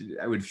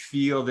would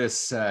feel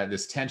this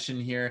this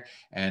tension here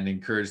and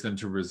encourage them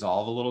to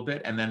resolve a little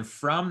bit. And then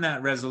from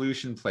that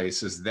resolution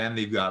places, then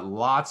they've got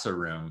lots of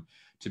room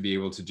to be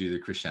able to do the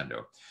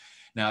crescendo.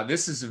 Now,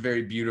 this is a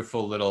very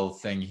beautiful little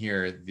thing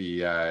here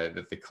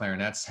that the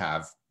clarinets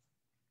have.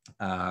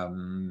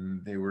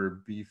 They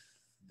were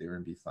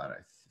in B flat,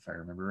 if I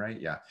remember right.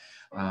 Yeah.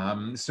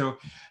 So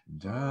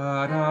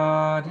da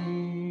da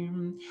dee.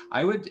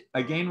 I would,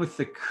 again, with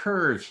the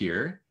curve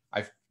here,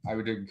 I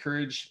would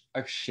encourage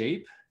a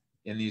shape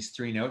in these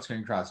three notes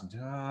going across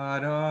da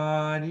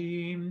da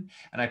dee, and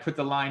I put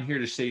the line here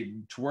to say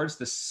towards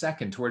the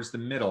second, towards the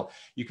middle.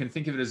 You can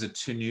think of it as a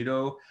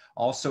tenuto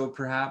also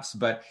perhaps,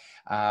 but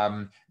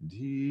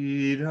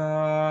dee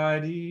da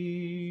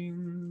dee,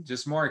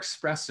 just more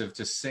expressive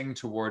to sing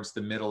towards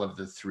the middle of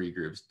the three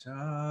groups.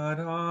 Da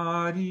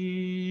da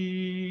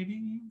dee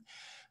dee.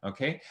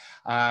 Okay,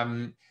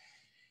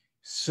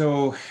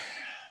 so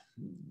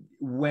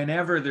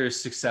whenever there's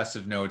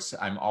successive notes,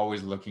 I'm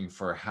always looking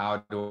for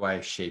how do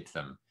I shape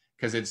them,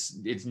 because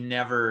it's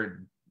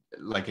never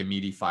like a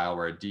MIDI file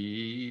where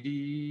dee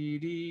dee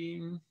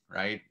dee,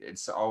 right?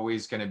 It's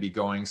always going to be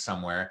going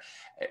somewhere,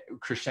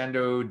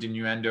 crescendo,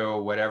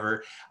 diminuendo,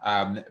 whatever.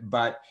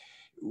 But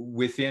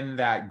within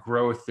that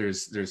growth,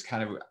 there's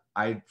kind of,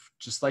 I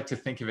just like to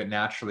think of it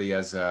naturally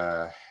as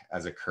a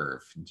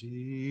curve.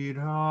 Dee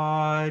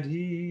da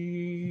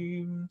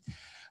dee.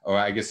 Oh,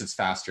 I guess it's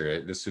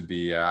faster. This would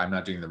be, I'm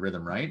not doing the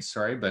rhythm right,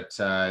 sorry, but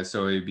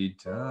so it'd be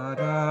da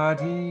da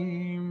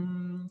dee,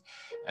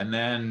 and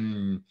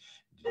then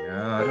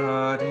da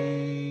da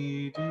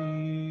dee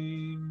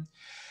dee.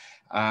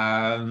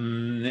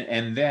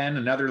 And then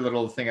another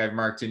little thing I've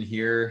marked in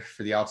here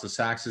for the alto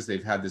saxes,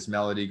 they've had this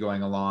melody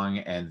going along,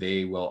 and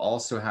they will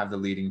also have the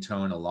leading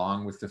tone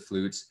along with the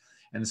flutes.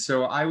 And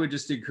so I would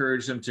just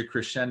encourage them to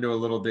crescendo a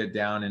little bit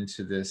down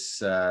into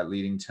this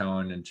leading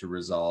tone and to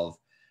resolve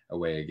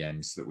away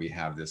again, so that we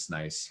have this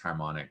nice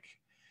harmonic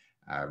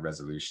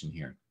resolution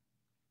here,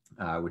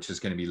 which is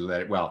going to be,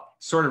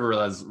 sort of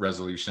a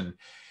resolution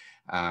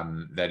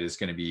that is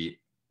going to be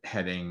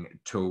heading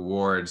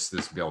towards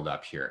this build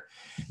up here.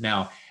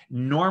 Now,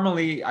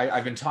 normally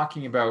I've been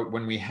talking about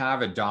when we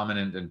have a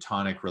dominant and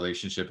tonic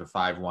relationship of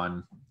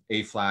 5-1,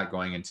 A flat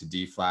going into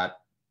D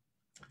flat,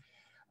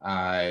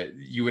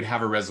 you would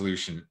have a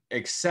resolution,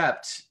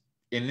 except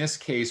in this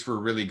case, we're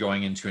really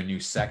going into a new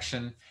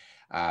section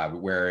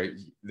where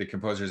the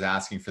composer is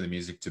asking for the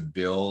music to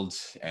build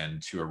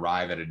and to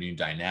arrive at a new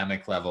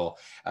dynamic level.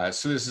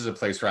 So this is a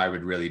place where I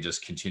would really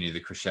just continue the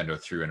crescendo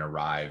through and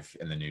arrive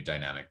in the new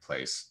dynamic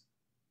place.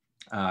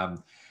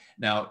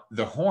 Now,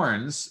 the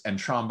horns and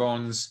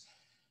trombones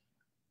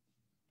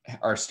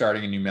are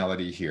starting a new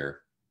melody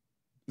here.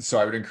 So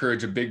I would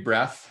encourage a big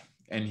breath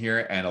in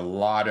here and a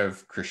lot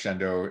of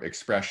crescendo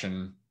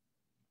expression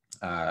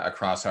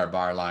across our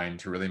bar line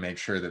to really make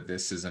sure that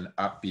this is an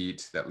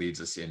upbeat that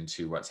leads us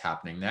into what's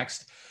happening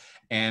next,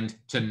 and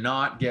to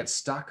not get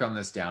stuck on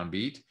this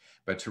downbeat,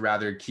 but to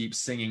rather keep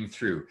singing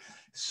through.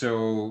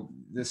 So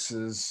this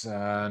is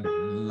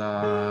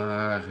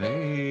la,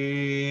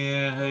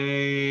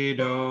 re,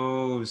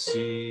 do,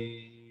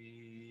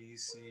 si,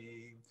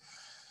 si.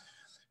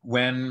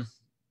 When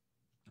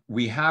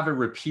we have a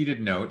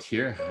repeated note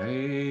here,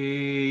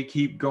 re,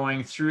 keep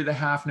going through the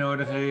half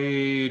note,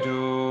 re,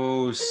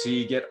 do,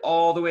 si, get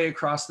all the way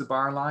across the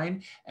bar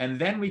line, and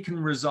then we can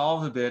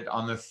resolve a bit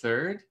on the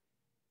third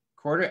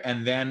quarter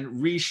and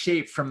then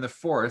reshape from the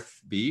fourth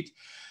beat.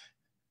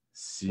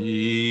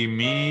 Si,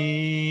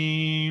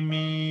 mi,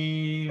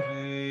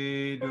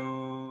 re,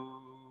 do.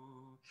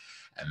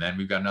 And then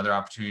we've got another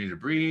opportunity to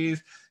breathe.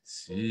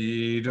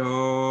 Si,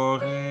 do,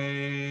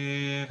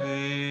 re,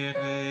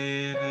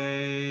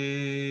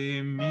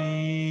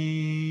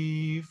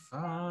 mi,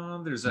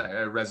 fa. There's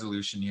a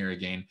resolution here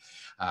again.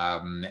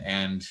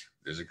 And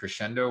there's a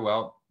crescendo.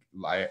 Well,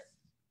 I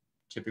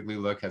typically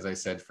look, as I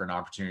said, for an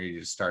opportunity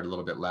to start a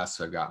little bit less,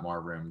 so I've got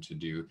more room to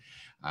do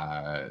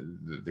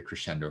the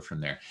crescendo from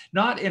there.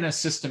 Not in a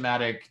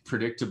systematic,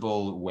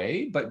 predictable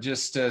way, but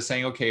just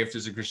saying, okay, if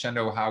there's a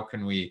crescendo, how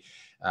can we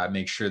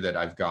make sure that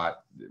I've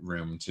got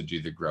room to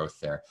do the growth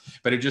there?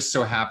 But it just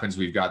so happens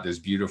we've got this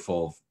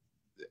beautiful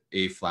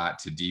A flat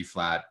to D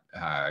flat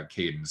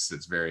cadence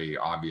that's very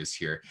obvious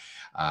here,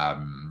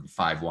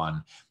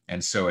 5-1.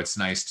 And so it's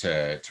nice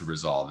to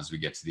resolve as we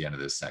get to the end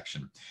of this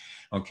section.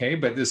 Okay,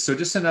 but so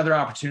just another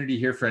opportunity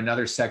here for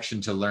another section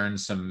to learn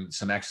some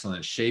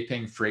excellent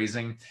shaping,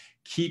 phrasing.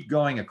 Keep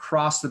going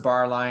across the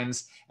bar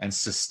lines and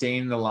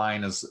sustain the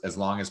line as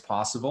long as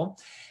possible.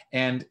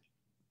 And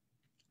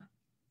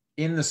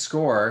in the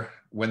score,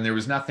 when there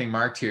was nothing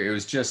marked here, it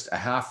was just a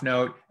half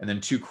note and then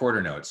 2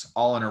 quarter notes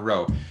all in a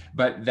row.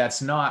 But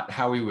that's not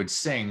how we would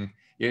sing.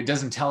 It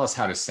doesn't tell us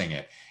how to sing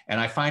it. And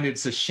I find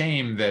it's a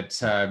shame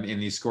that in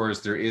these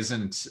scores, there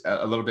isn't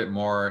a little bit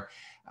more,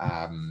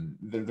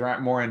 there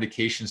aren't more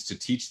indications to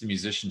teach the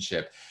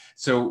musicianship.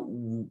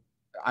 So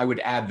I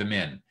would add them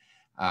in.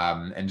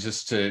 And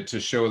just to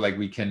show like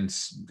we can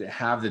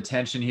have the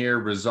tension here,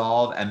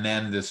 resolve, and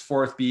then this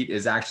 4th beat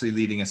is actually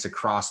leading us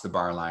across the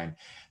bar line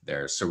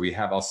there. So we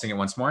have, I'll sing it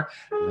once more.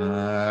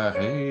 La,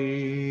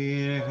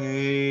 re,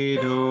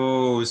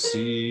 do,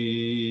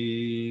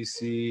 si,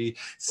 si,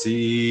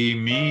 si,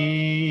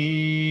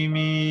 mi,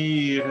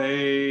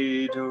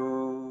 re,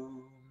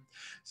 do,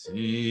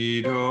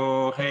 si,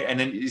 do, re. And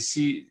then you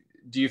see,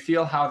 do you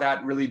feel how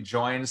that really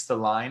joins the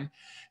line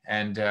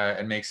and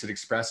makes it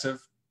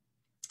expressive?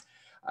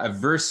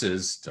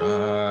 Versus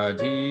da,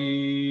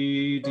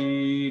 dee,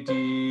 dee,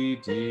 dee,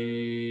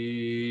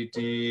 dee,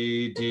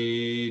 dee,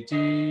 dee,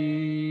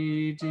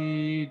 dee,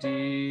 dee,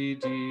 dee,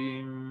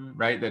 dee,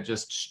 right? That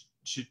just,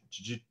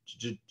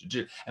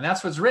 and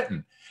that's what's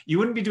written. You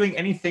wouldn't be doing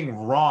anything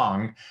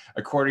wrong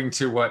according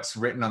to what's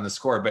written on the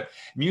score, but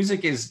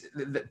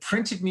the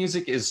printed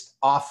music is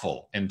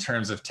awful in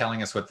terms of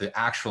telling us what the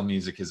actual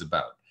music is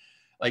about.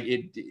 Like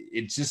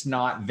it's just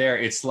not there.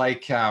 It's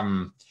like,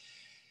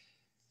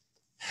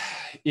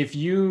 if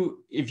you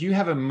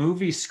have a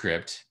movie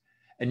script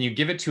and you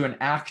give it to an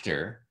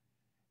actor,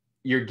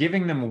 you're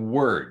giving them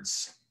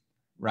words,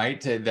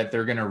 right, that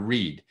they're going to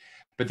read.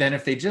 But then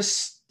if they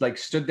just like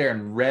stood there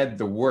and read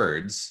the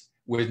words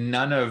with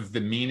none of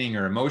the meaning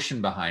or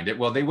emotion behind it,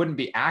 well, they wouldn't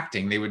be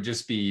acting. They would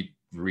just be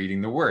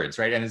reading the words,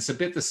 right? And it's a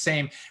bit the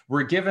same.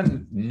 We're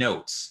given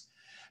notes,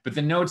 but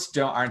the notes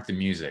aren't the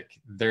music.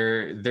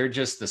 They're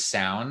just the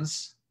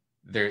sounds.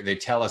 They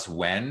tell us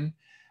when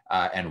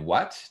and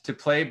what to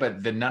play,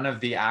 but none of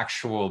the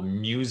actual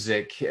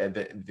music,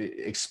 the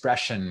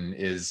expression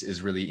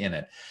is really in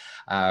it.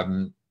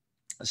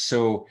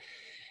 So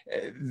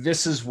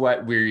this is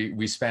what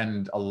we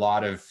spend a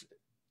lot of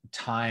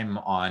time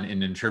on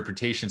in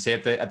interpretation. Say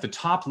at the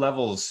top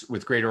levels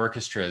with great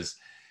orchestras,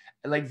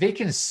 like they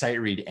can sight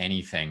read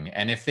anything.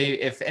 And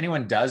if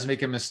anyone does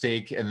make a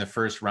mistake in the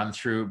first run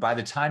through, by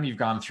the time you've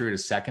gone through it a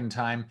second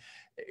time,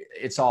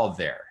 it's all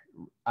there.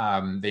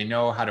 They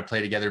know how to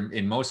play together.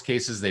 In most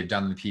cases, they've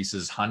done the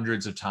pieces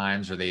hundreds of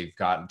times, or they've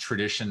got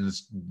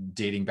traditions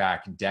dating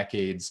back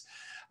decades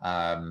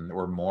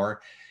or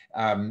more.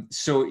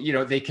 So,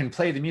 they can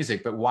play the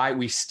music, but why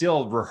we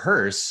still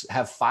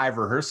have 5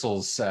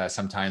 rehearsals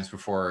sometimes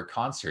before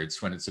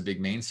concerts when it's a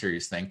big main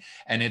series thing.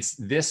 And it's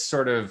this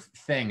sort of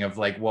thing of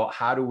like, well,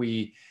 how do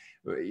we,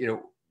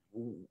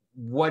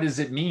 what does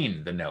it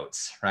mean, the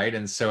notes, right?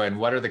 And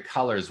what are the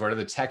colors? What are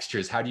the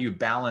textures? How do you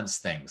balance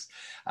things?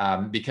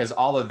 Because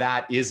all of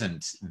that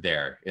isn't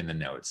there in the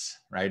notes,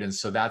 right? And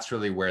so that's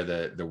really where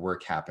the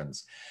work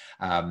happens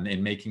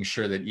in making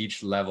sure that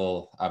each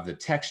level of the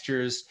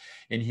textures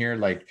in here,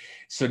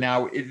 so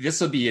now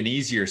this will be an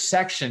easier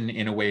section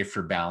in a way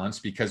for balance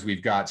because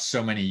we've got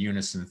so many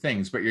unison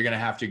things, but you're going to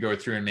have to go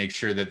through and make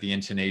sure that the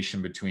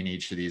intonation between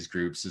each of these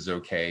groups is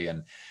okay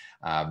and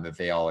that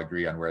they all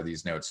agree on where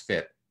these notes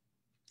fit.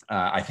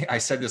 I think I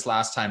said this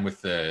last time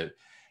with the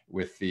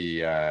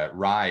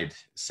ride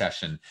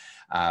session.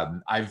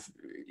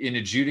 In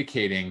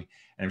adjudicating,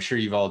 and I'm sure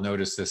you've all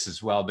noticed this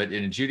as well, but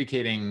in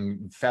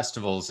adjudicating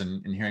festivals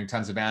and hearing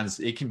tons of bands,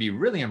 it can be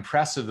really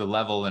impressive, the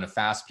level in a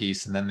fast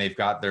piece, and then they've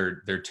got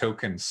their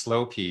token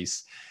slow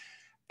piece.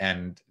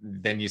 And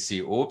then you see,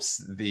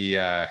 oops,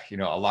 a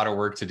lot of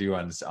work to do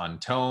on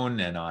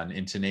tone and on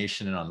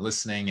intonation and on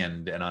listening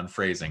and on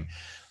phrasing.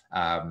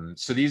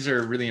 So these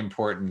are really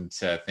important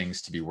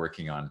things to be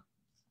working on.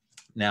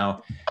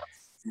 Now,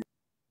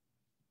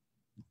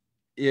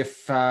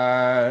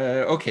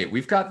 okay,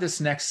 we've got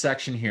this next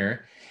section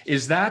here.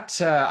 Is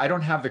that, I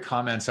don't have the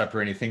comments up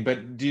or anything,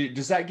 but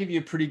does that give you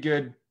a pretty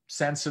good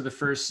sense of the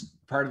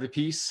first part of the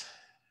piece?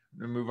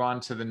 move on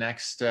to the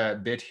next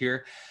bit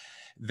here,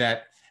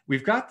 that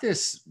we've got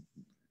this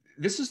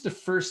is the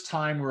first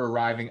time we're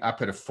arriving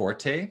up at a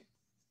forte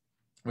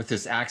with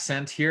this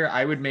accent here.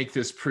 I would make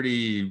this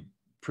pretty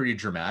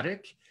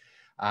dramatic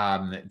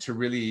to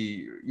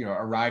really,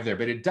 arrive there.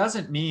 But it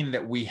doesn't mean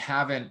that we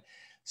haven't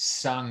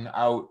sung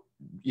out,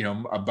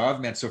 above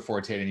mezzo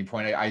forte at any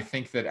point. I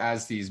think that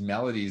as these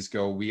melodies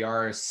go, we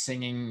are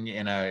singing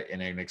in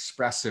an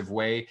expressive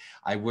way.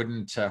 I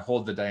wouldn't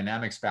hold the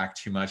dynamics back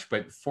too much,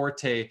 but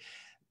forte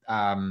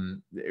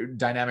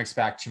dynamics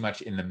back too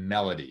much in the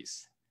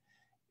melodies.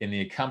 In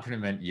the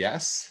accompaniment,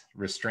 yes,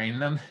 restrain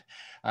them,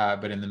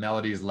 but in the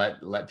melodies,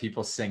 let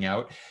people sing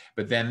out.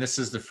 But then this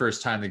is the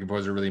first time the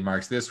composer really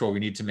marks this. Well, we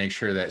need to make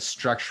sure that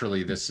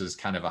structurally this is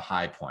kind of a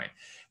high point.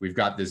 We've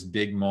got this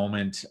big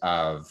moment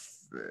of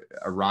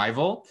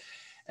arrival,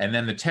 and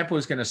then the tempo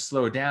is going to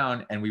slow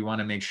down, and we want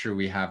to make sure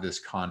we have this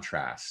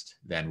contrast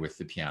then with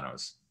the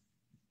pianos.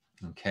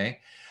 Okay.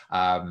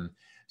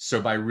 So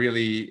by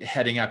really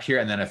heading up here,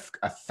 and then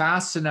a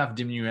fast enough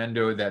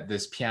diminuendo that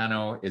this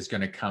piano is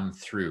going to come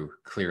through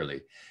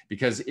clearly.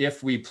 Because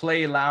if we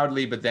play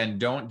loudly, but then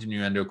don't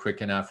diminuendo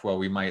quick enough, well,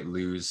 we might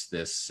lose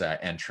this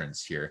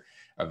entrance here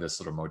of this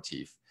little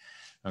motif.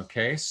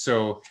 Okay,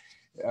 so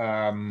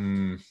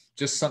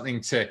just something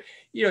to,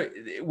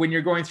 when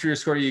you're going through your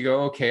score, you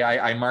go, okay,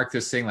 I mark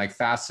this thing like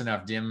fast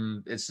enough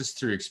dim. It's just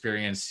through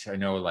experience. I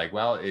know, like,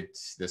 well,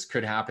 this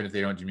could happen if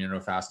they don't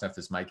diminuendo fast enough.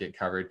 This might get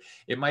covered.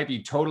 It might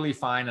be totally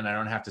fine, and I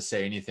don't have to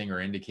say anything or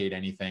indicate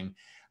anything,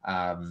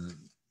 and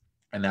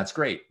that's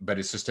great. But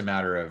it's just a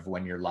matter of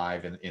when you're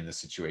live in the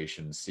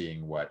situation,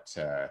 seeing what's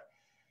going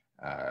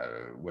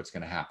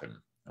to happen.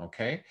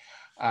 Okay,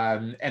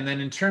 and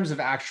then in terms of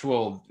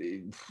actual,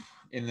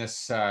 in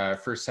this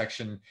first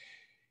section,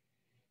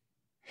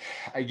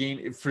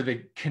 again, for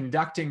the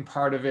conducting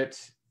part of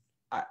it,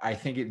 I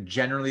think it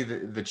generally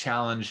the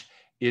challenge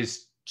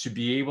is to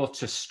be able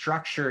to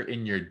structure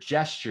in your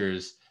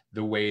gestures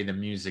the way the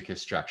music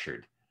is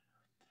structured,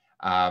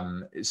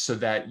 so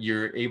that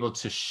you're able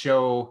to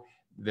show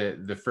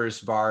the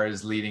first bar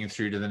is leading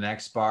through to the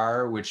next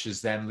bar, which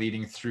is then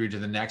leading through to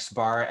the next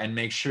bar, and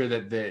make sure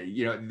that that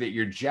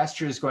your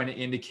gesture is going to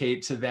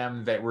indicate to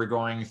them that we're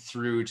going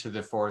through to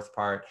the fourth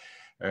bar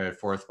and a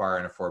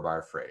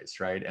 4-bar phrase,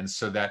 right? And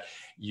so that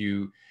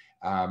you,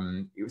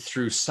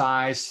 through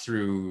size,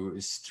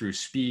 through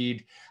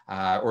speed,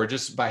 or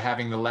just by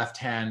having the left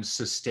hand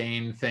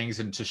sustain things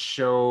and to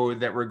show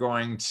that we're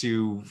going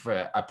to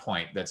a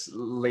point that's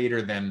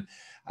later than,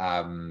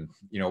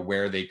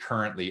 where they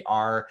currently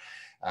are,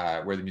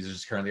 where the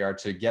musicians currently are,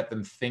 to get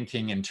them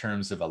thinking in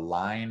terms of a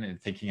line and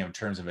thinking in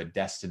terms of a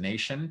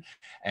destination,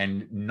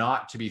 and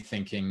not to be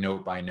thinking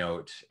note by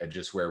note at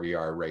just where we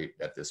are right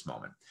at this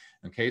moment.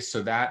 Okay,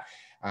 so that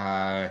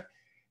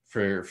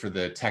for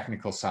the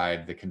technical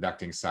side, the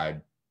conducting side,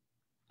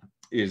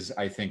 is,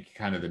 I think,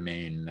 kind of the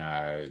main,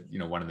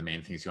 one of the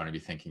main things you want to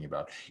be thinking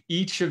about.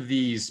 Each of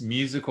these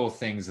musical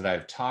things that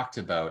I've talked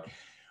about,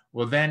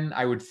 well, then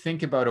I would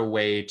think about a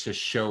way to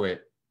show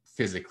it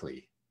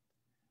physically.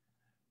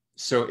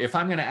 So if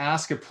I'm going to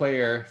ask a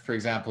player, for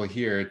example,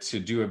 here to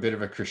do a bit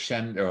of a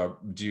crescendo,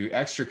 do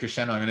extra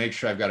crescendo, I'm going to make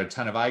sure I've got a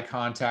ton of eye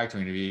contact.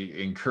 I'm going to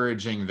be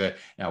encouraging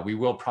now we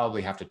will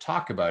probably have to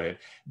talk about it,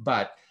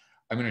 but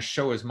I'm going to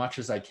show as much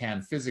as I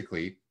can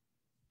physically,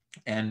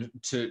 and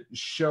to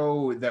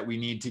show that we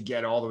need to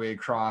get all the way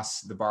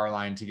across the bar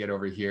line to get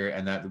over here,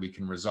 and that we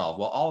can resolve.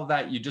 Well, all of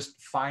that, you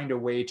just find a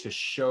way to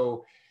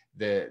show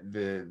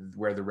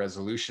where the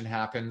resolution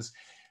happens,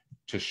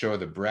 to show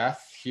the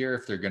breath here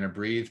if they're going to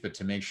breathe, but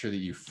to make sure that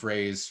you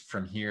phrase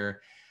from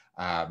here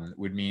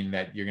would mean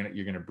that you're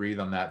going to breathe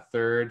on that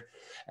third,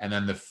 and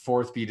then the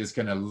fourth beat is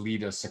going to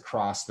lead us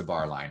across the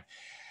bar line.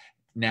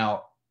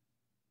 Now,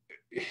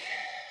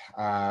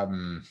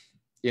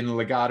 in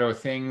legato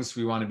things,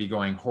 we want to be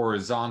going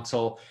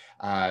horizontal.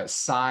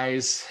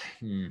 Size,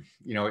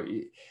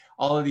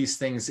 all of these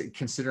things,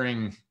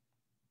 considering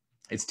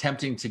it's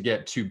tempting to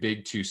get too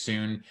big too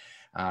soon.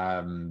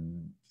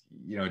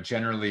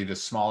 Generally the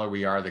smaller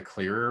we are, the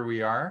clearer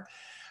we are.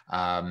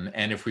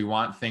 And if we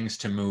want things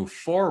to move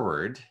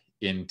forward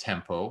in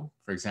tempo,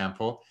 for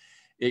example,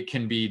 it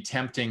can be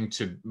tempting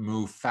to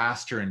move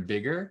faster and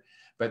bigger,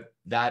 but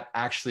that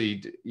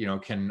actually,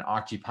 can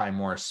occupy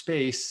more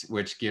space,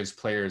 which gives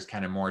players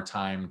kind of more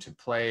time to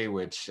play,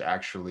 which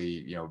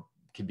actually,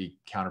 can be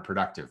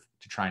counterproductive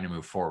to trying to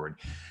move forward.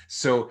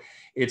 So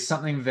it's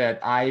something that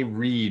I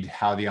read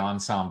how the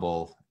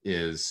ensemble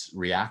is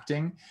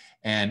reacting.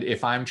 And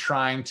if I'm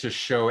trying to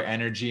show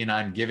energy and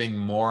I'm giving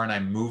more and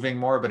I'm moving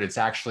more, but it's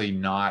actually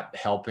not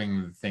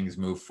helping things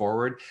move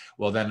forward,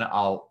 well, then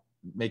I'll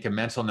make a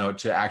mental note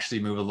to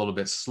actually move a little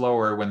bit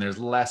slower. When there's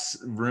less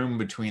room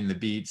between the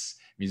beats,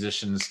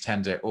 musicians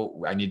tend to,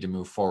 I need to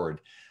move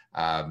forward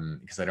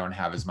because I don't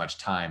have as much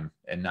time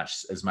and not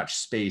as much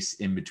space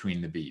in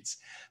between the beats.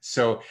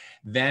 So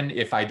then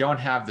if I don't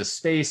have the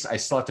space, I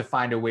still have to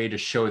find a way to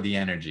show the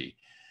energy,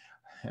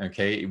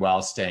 okay,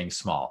 while staying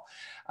small.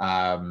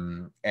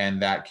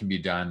 And that can be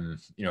done,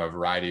 you know, a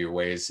variety of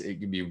ways. It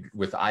can be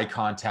with eye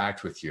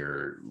contact, with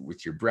your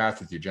breath,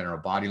 with your general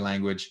body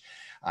language,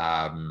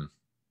 and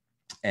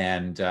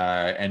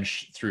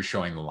through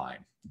showing the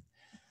line.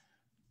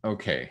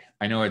 Okay,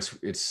 I know it's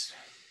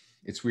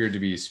weird to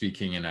be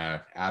speaking in an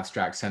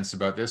abstract sense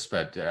about this,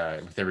 but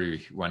with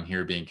everyone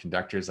here being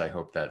conductors, I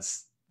hope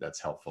that's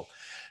helpful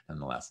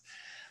nonetheless.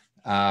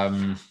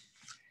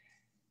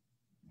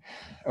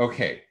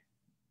 Okay,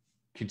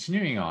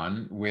 continuing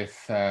on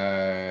with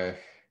the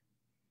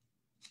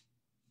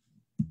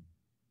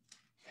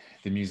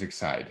music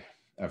side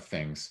of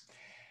things.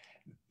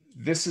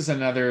 This is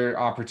another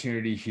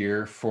opportunity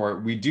here for,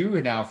 we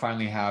do now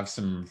finally have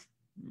some,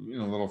 you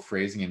know, little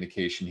phrasing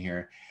indication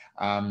here.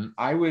 I've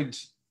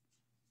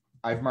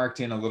marked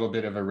in a little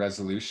bit of a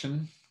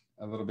resolution,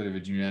 a little bit of a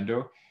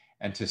diminuendo,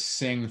 and to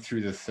sing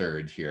through the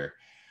third here.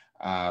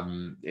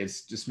 It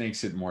just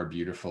makes it more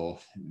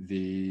beautiful.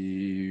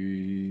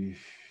 This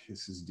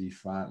is D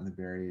flat and the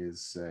Barry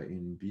is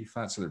in B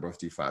flat, so they're both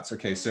D flats.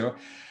 Okay, so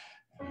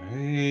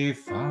Re,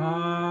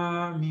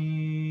 Fa,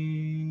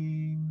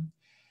 Mi,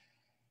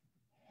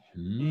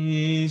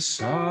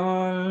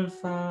 Sol,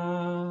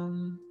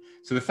 Fa.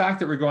 So the fact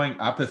that we're going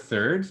up a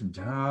third,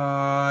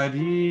 da,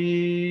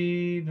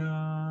 dee,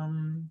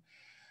 dum,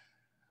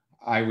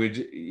 I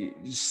would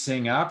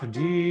sing up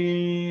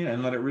D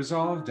and let it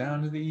resolve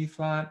down to the E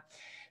flat.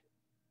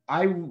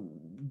 I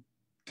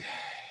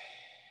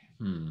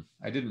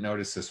didn't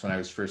notice this when I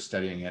was first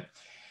studying it.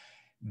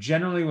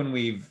 Generally, when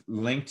we've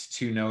linked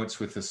two notes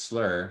with a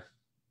slur,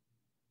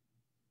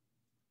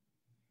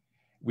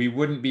 we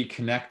wouldn't be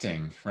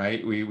connecting,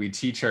 right? We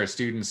teach our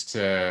students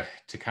to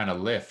kind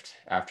of lift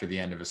after the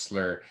end of a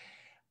slur.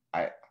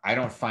 I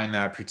don't find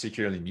that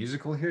particularly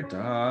musical here.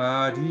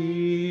 Da,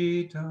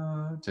 dee,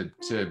 da.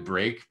 To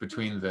break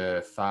between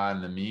the fa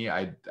and the mi,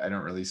 I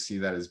don't really see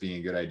that as being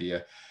a good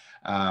idea.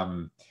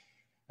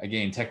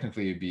 Again,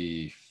 technically it'd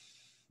be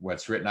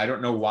what's written. I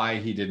don't know why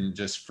he didn't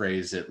just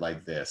phrase it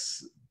like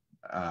this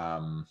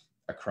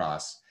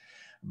across,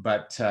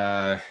 but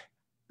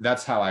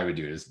that's how I would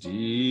do it, is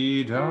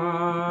dee,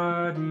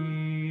 da,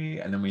 dee.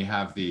 And then we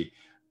have the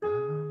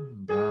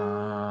bum,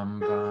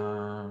 bum,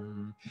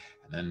 bum.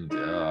 And then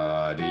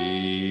da,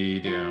 dee,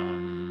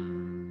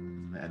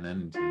 dum. And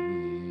then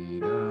dee,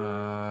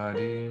 da,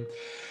 dee.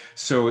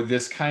 So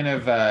this kind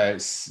of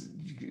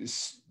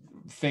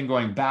thing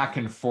going back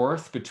and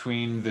forth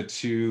between the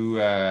two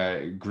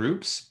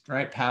groups,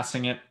 right?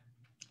 Passing it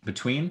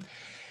between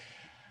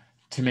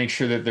to make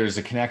sure that there's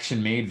a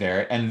connection made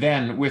there. And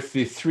then with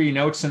the three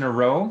notes in a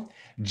row,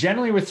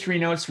 generally with three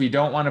notes, we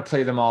don't want to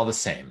play them all the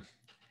same.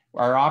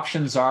 Our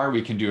options are,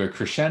 we can do a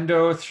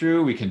crescendo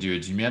through, we can do a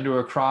diminuendo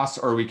across,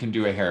 or we can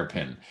do a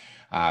hairpin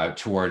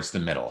towards the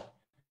middle.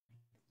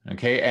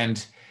 Okay,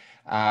 and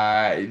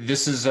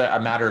this is a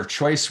matter of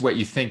choice, what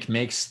you think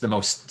makes the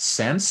most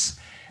sense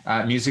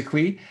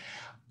musically.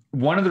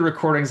 One of the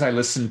recordings I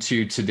listened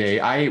to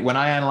today, when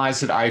I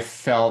analyzed it, I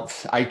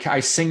felt, I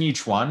sing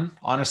each one,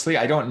 honestly.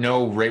 I don't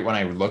know right when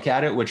I look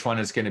at it which one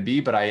it's going to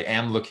be, but I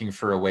am looking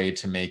for a way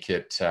to make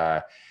it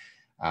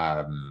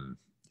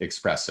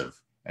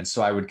expressive. And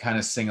so I would kind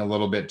of sing a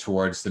little bit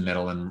towards the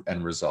middle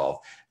and resolve.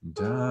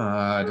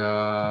 Da,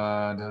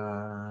 da,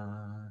 da.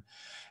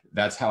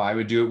 That's how I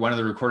would do it. One of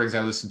the recordings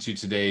I listened to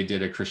today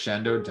did a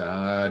crescendo,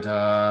 da,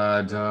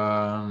 da,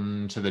 da,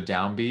 to the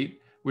downbeat,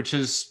 which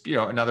is, you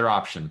know, another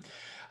option.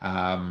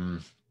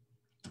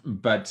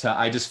 But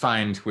I just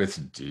find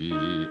with dee,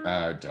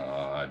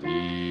 da,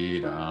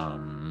 dee,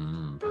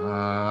 dum,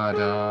 ba,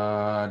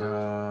 da,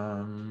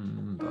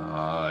 dum,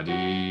 ba,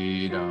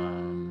 dee,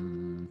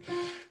 dum.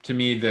 To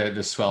me,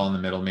 the swell in the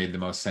middle made the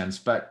most sense,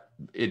 but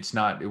it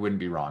wouldn't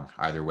be wrong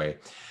either way.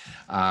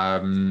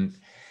 And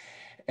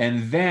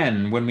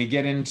then when we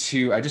get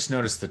into, I just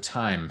noticed the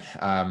time.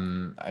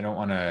 I don't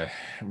want to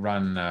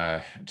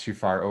run too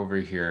far over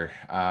here.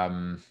 Let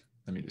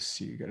me just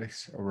see.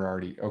 We're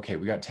already, okay,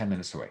 we got 10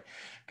 minutes away.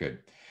 Good.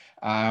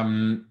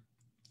 In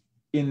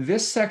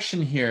this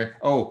section here,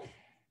 oh,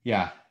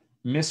 yeah,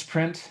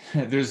 misprint.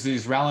 There's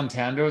these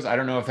rallentandos. I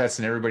don't know if that's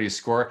in everybody's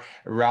score.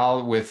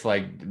 Ral with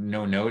like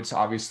no notes,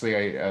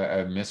 obviously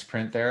a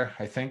misprint there,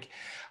 I think.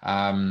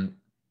 And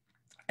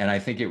I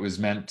think it was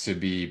meant to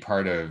be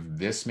part of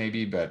this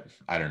maybe, but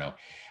I don't know.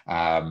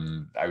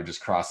 I would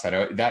just cross that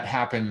out. That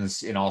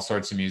happens in all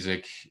sorts of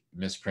music,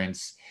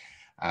 misprints.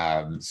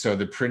 So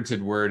the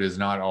printed word is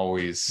not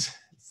always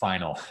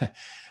final.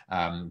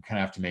 Kind of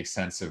have to make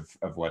sense of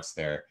what's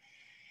there.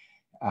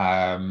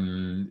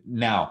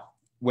 Now,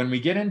 when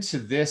we get into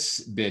this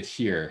bit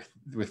here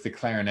with the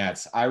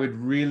clarinets, I would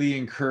really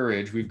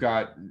encourage, we've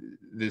got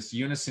this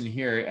unison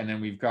here, and then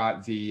we've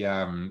got the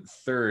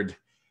third.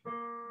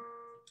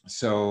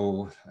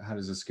 So how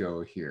does this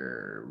go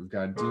here? We've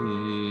got D,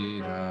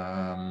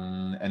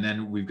 and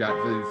then we've got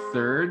the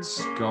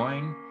thirds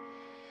going.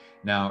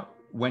 Now,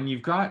 when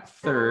you've got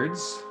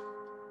thirds,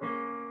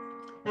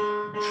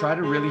 try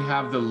to really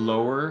have the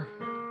lower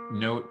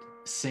note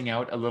sing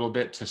out a little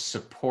bit to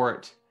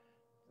support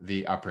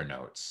the upper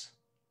notes.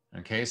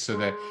 Okay, so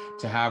that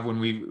to have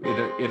when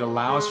it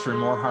allows for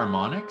more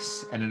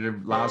harmonics, and it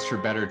allows for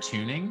better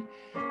tuning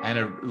and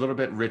a little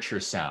bit richer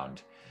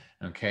sound.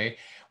 Okay,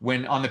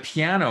 when on the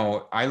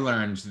piano, I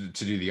learned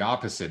to do the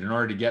opposite. In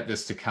order to get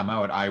this to come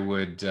out, I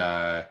would,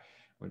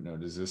 what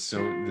note is this? So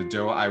the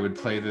do, I would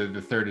play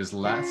the third is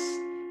less.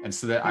 And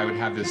so that I would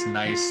have this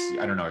nice,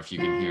 I don't know if you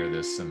can hear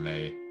this,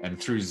 and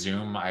through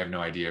Zoom, I have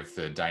no idea if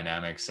the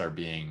dynamics are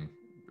being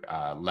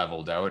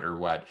leveled out or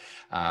what.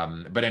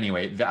 But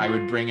anyway, I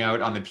would bring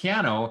out on the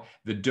piano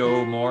the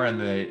do more and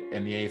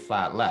the A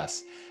flat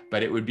less.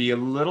 But it would be a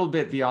little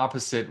bit the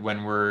opposite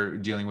when we're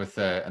dealing with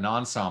an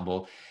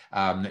ensemble.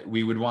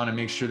 We would want to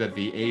make sure that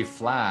the A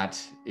flat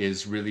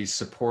is really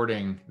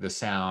supporting the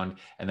sound,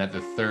 and that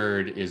the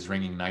third is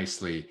ringing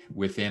nicely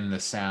within the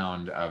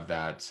sound of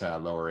that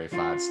lower A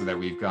flat, so that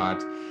we've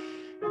got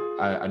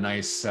a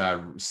nice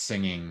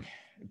singing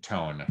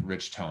tone,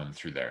 rich tone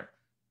through there.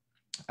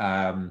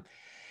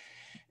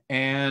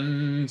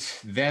 And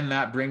then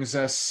that brings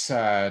us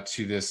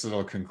to this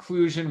little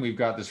conclusion. We've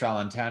got this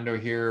rallentando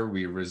here.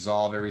 We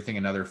resolve everything,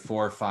 another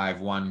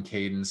 4-5-1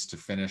 cadence to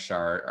finish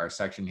our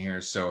section here.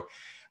 So,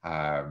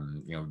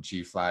 you know,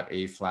 G flat,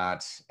 A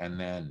flat, and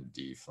then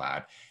D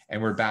flat.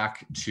 And we're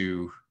back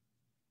to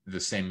the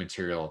same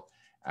material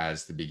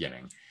as the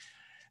beginning.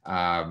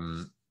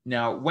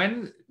 Now,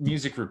 when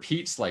music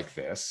repeats like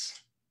this,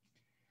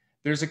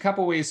 there's a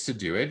couple ways to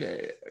do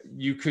it.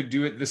 You could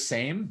do it the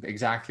same,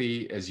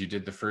 exactly as you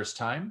did the first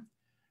time,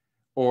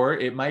 or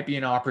it might be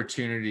an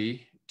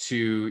opportunity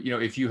to, you know,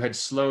 if you had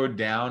slowed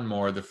down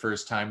more the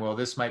first time, well,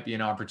 this might be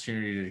an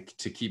opportunity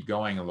to keep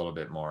going a little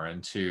bit more,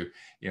 and to,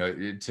 you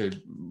know, to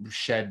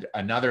shed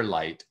another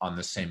light on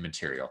the same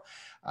material.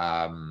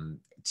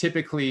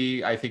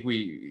 Typically, I think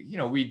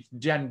we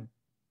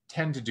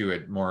tend to do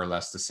it more or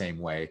less the same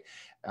way.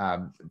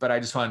 But I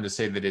just wanted to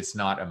say that it's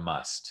not a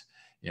must.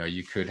 You know,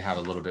 you could have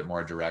a little bit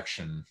more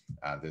direction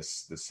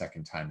this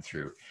second time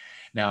through.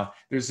 Now,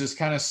 there's this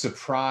kind of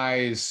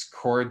surprise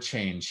chord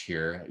change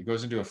here. It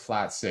goes into a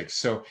flat 6.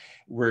 So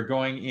we're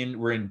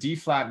in D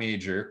flat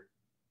major,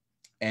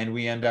 and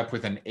we end up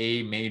with an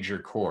A major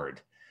chord.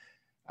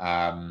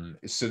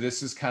 So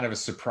this is kind of a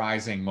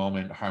surprising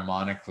moment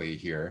harmonically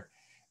here,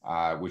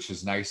 which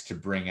is nice to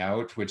bring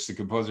out, which the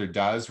composer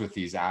does with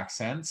these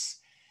accents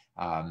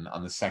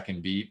on the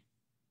second beat.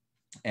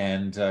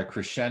 And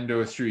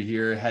crescendo through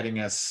here, heading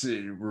us,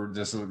 we're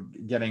just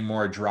getting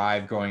more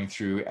drive going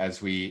through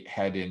as we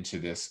head into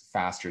this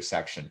faster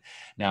section.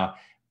 Now,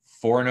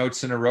 4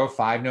 notes in a row,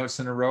 5 notes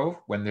in a row,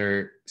 when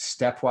they're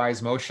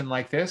stepwise motion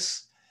like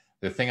this,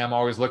 the thing I'm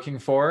always looking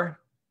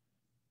for,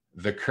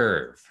 the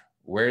curve.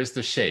 Where's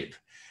the shape?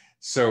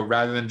 So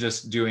rather than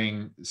just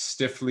doing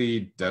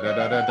stiffly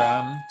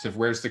da-da-da-da-dum, to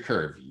where's the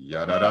curve?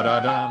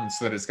 Ya-da-da-da-dum,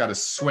 so that it's got to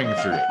swing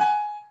through it.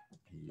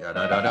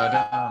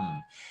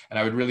 Ya-da-da-da-dum. And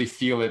I would really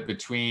feel it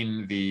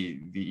between the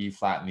E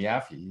flat and the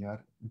F.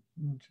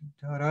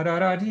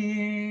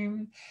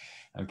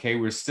 Okay,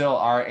 we still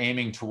are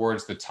aiming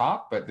towards the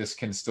top, but this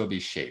can still be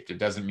shaped. It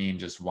doesn't mean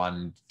just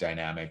one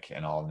dynamic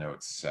and all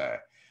notes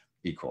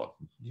equal.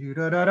 Which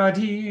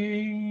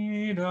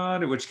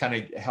kind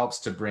of helps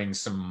to bring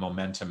some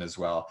momentum as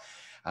well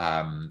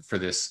for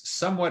this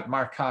somewhat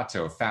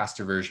marcato,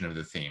 faster version of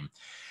the theme.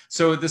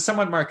 So the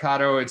somewhat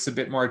marcato, it's a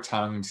bit more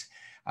tongued.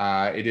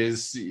 It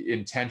is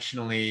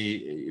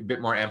intentionally a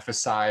bit more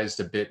emphasized,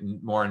 a bit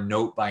more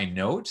note by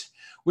note,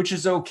 which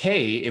is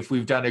okay if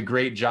we've done a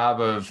great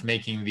job of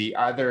making the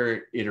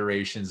other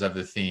iterations of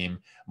the theme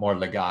more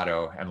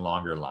legato and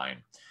longer line.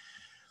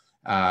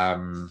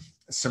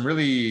 Some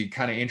really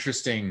kind of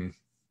interesting,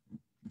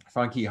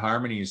 funky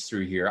harmonies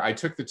through here. I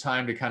took the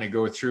time to kind of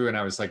go through, and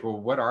I was like, well,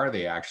 what are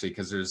they actually?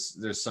 Because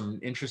there's some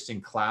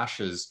interesting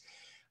clashes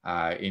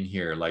in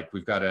here. Like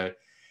we've got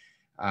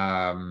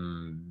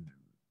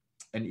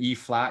an E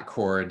flat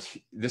chord.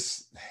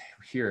 This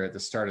here at the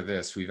start of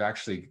this,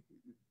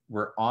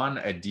 we're on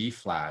a D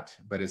flat,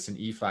 but it's an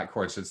E flat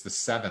chord. So it's the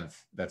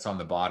 7th that's on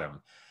the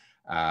bottom.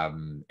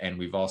 And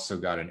we've also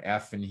got an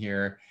F in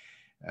here.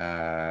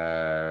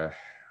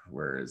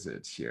 Where is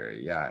it here?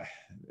 Yeah.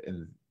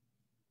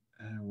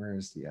 Where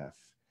is the F?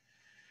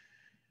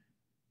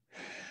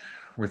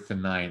 With the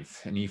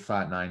 9th, an E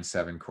flat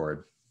 9-7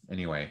 chord.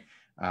 Anyway.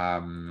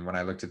 When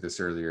I looked at this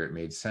earlier, it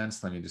made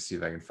sense. Let me just see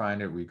if I can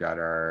find it. We've got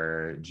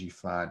our G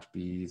flat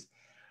Bs.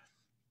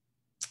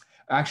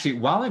 Actually,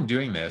 while I'm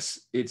doing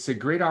this, it's a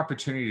great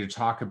opportunity to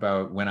talk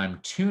about when I'm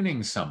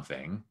tuning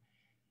something.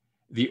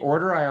 The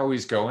order I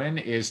always go in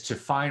is to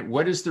find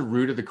what is the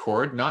root of the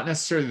chord, not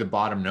necessarily the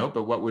bottom note,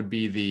 but what would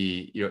be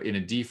the, you know, in a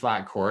D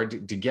flat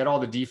chord, to get all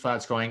the D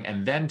flats going,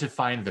 and then to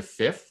find the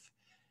 5th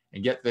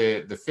and get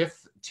the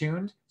 5th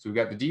tuned. So we've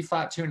got the D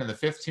flat tuned and the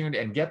 5th tuned,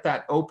 and get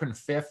that open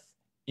 5th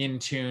in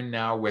tune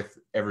now with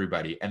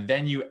everybody. And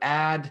then you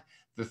add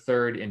the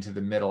 3rd into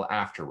the middle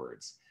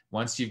afterwards.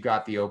 Once you've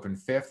got the open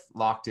 5th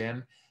locked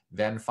in,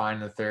 then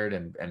find the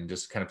 3rd and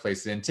just kind of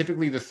place it in.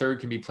 Typically the 3rd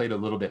can be played a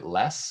little bit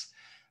less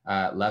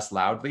less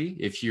loudly.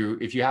 If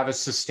you have a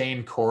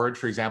sustained chord,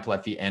 for example,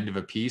 at the end of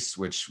a piece,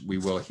 which we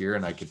will hear,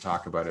 and I could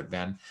talk about it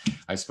then,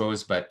 I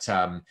suppose, but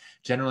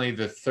generally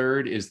the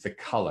third is the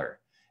color,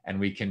 and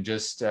we can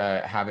just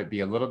have it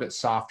be a little bit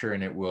softer,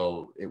 and it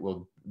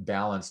will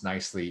balance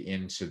nicely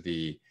into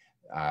the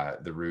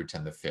root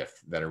and the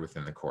fifth that are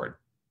within the chord.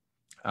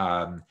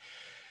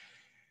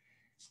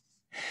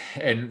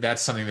 And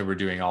that's something that we're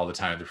doing all the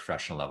time at the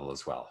professional level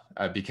as well,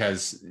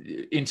 because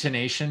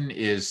intonation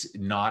is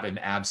not an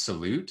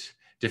absolute.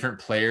 Different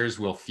players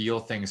will feel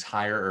things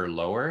higher or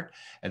lower.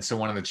 And so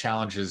one of the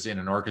challenges in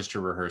an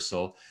orchestra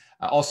rehearsal,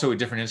 also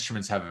different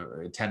instruments have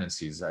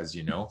tendencies, as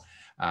you know,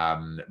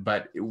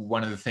 but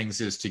one of the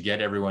things is to get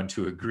everyone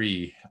to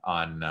agree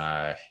on,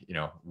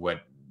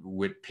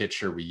 what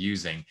pitch are we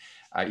using,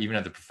 even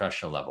at the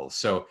professional level.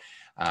 So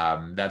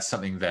that's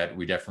something that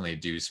we definitely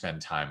do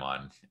spend time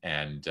on.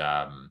 And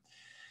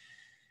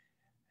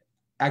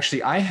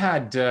actually, I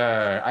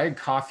had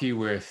coffee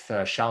with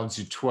Charles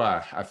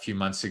Dutoit a few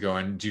months ago,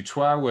 and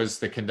Dutoit was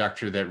the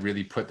conductor that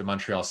really put the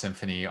Montreal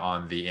Symphony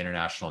on the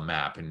international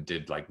map and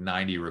did like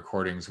 90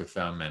 recordings with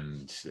them,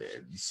 and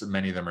so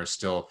many of them are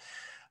still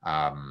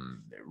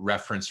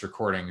reference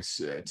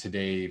recordings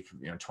today,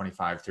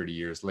 25, 30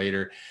 years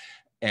later,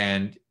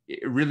 and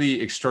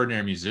really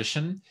extraordinary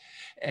musician.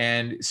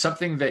 And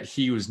something that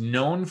he was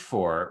known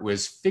for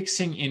was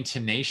fixing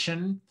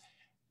intonation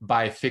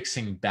by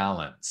fixing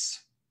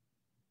balance.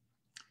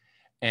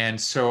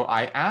 And so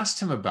I asked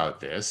him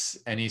about this,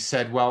 and he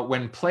said, well,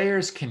 when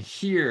players can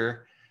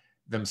hear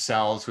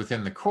themselves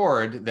within the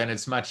chord, then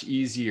it's much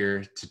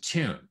easier to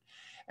tune.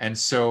 And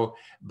so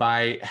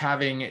by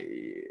having,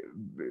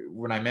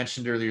 when I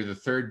mentioned earlier, the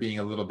third being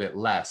a little bit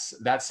less,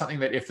 that's something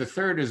that if the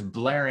third is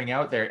blaring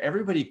out there,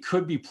 everybody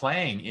could be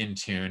playing in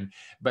tune,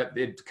 but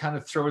it kind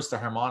of throws the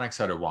harmonics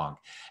out of whack.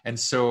 And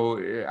so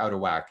out of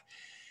whack.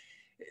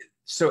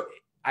 So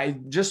I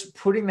just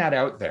putting that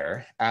out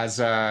there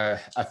as a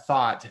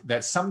thought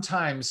that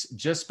sometimes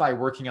just by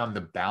working on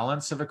the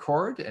balance of a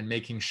chord and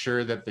making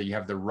sure that you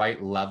have the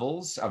right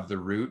levels of the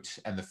root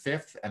and the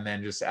fifth, and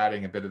then just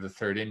adding a bit of the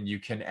third in, you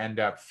can end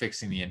up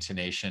fixing the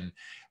intonation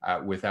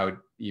without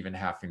even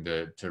having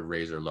to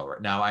raise or lower.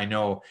 Now, I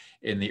know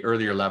in the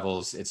earlier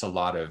levels, it's a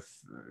lot of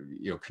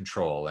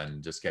control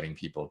and just getting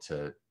people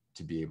to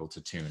be able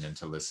to tune and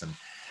to listen.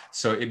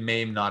 So it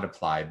may not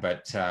apply,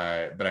 but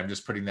I'm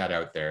just putting that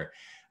out there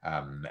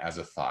as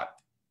a thought.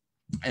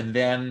 And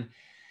then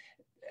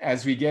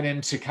as we get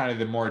into kind of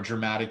the more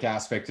dramatic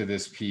aspect of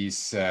this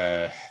piece,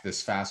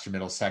 this faster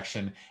middle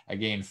section,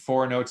 again,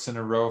 4 notes in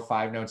a row,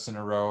 5 notes in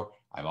a row.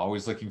 I'm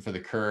always looking for the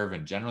curve,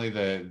 and generally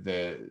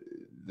the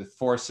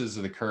forces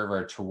of the curve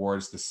are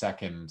towards the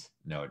second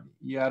note.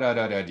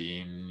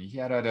 Yada-da-da-dim,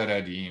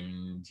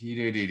 yada-da-da-dim,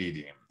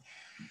 dee-dee-dee-dee-dim.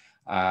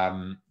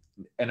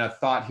 And a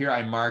thought here,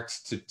 I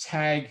marked to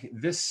tag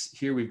this.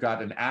 Here we've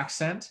got an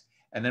accent,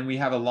 and then we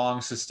have a long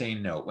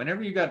sustained note.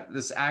 Whenever you got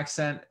this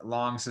accent,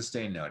 long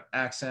sustained note,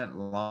 accent,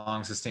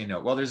 long sustained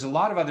note. Well, there's a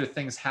lot of other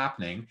things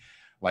happening,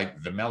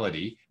 like the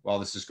melody, while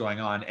this is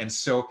going on. And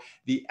so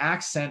the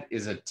accent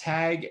is a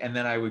tag, and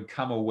then I would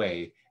come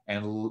away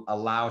and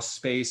allow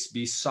space,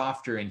 be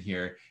softer in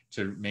here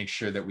to make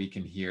sure that we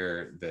can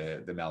hear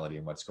the melody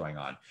and what's going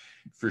on.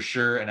 For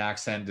sure, an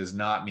accent does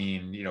not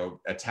mean,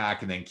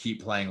 attack and then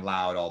keep playing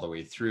loud all the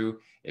way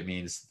through. It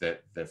means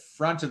that the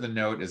front of the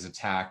note is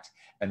attacked,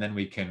 and then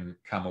we can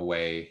come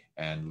away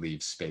and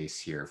leave space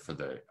here for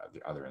the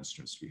other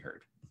instruments to be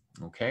heard.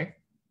 Okay.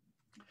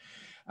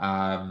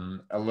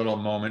 A little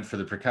moment for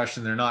the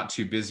percussion. They're not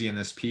too busy in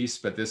this piece,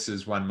 but this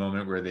is one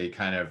moment where they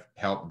kind of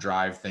help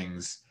drive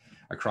things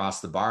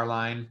across the bar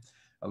line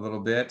a little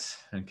bit.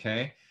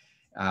 Okay.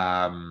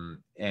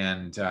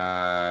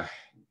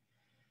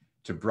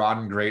 To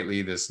broaden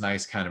greatly this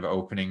nice kind of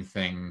opening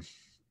thing.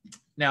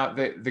 Now,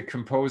 the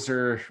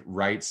composer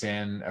writes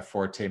in a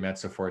forte,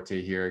 mezzo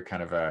forte here,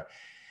 kind of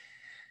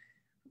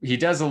he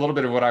does a little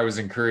bit of what I was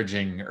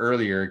encouraging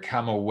earlier,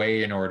 come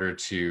away in order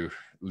to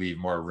leave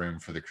more room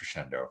for the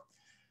crescendo.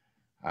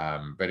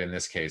 But in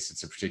this case,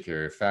 it's a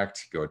particular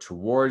effect, go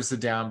towards the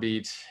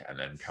downbeat and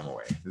then come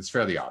away. It's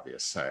fairly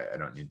obvious. I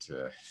don't need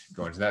to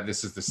go into that.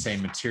 This is the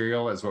same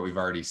material as what we've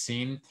already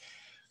seen.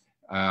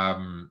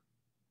 Coming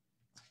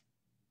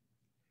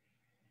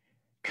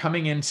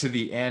into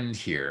the end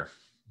here,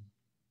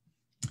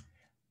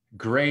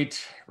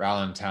 great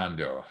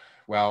rallentando.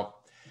 Well,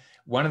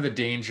 one of the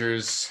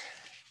dangers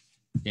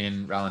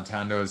in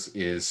rallentandos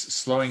is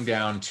slowing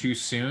down too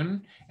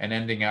soon and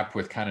ending up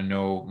with kind of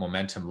no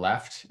momentum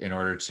left in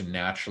order to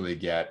naturally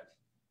get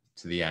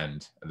to the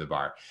end of the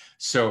bar.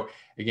 So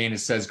again, it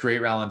says great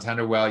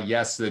rallentando. Well,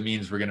 yes, that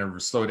means we're going to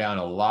slow down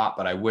a lot,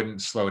 but I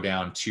wouldn't slow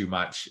down too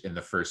much in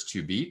the first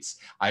 2 beats.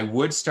 I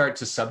would start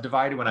to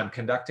subdivide when I'm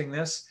conducting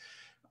this.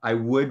 I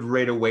would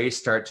right away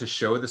start to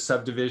show the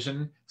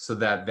subdivision so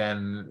that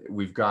then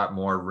we've got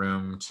more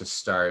room to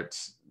start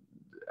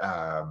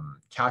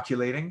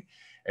calculating.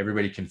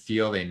 Everybody can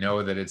feel, they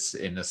know that it's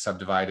in the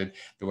subdivided.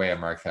 The way I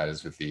mark that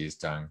is with these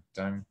dung,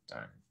 dung,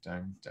 dung,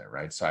 dun, dun,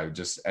 right? So I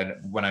just, and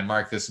when I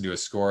mark this into a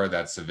score,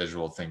 that's a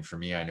visual thing for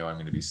me. I know I'm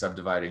going to be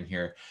subdividing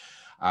here.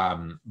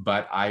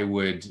 But I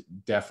would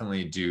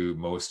definitely do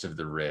most of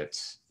the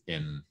writ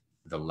in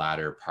the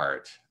latter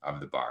part of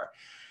the bar.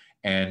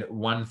 And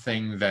one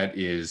thing that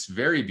is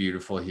very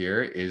beautiful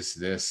here is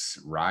this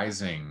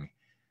rising,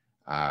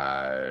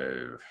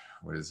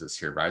 what is this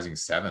here? Rising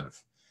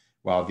seventh.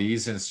 While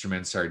these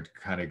instruments are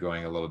kind of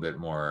going a little bit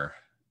more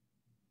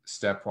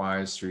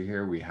stepwise through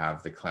here, we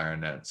have the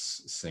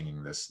clarinets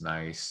singing this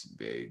nice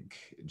big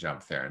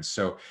jump there. And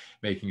so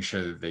making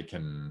sure that they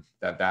can,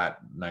 that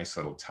nice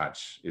little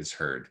touch is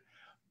heard.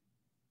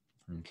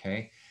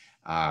 Okay.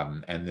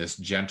 And this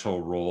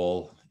gentle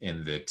roll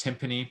in the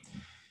timpani.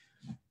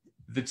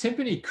 The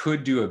timpani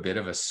could do a bit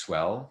of a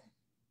swell.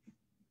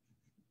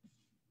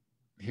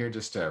 Here,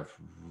 just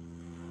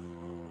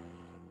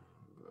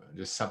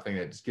something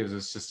that just gives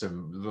us just a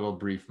little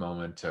brief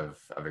moment of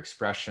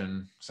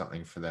expression,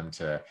 something for them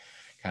to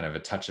kind of a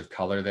touch of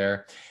color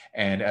there.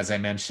 And as I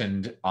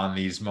mentioned, on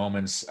these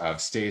moments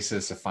of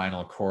stasis, a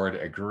final chord,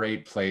 a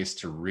great place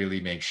to really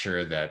make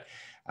sure that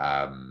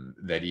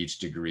that each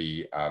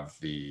degree of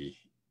the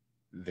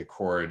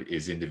chord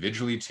is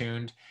individually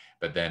tuned,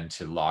 but then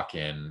to lock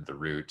in the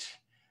root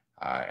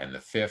and the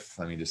fifth.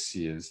 Let me just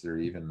see, is there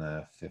even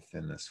the fifth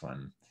in this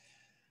one?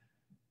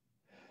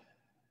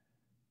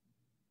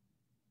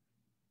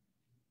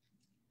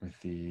 With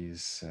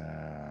these,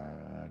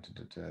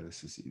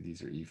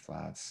 these are E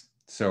flats.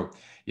 So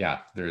yeah,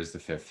 there is the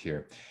fifth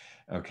here.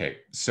 Okay,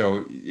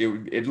 so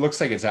it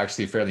looks like it's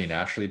actually fairly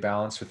naturally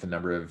balanced with the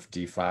number of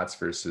D flats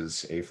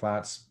versus A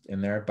flats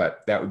in there,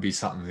 but that would be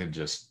something to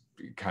just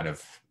kind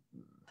of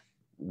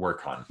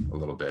work on a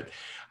little bit.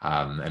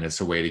 And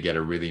it's a way to get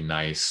a really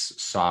nice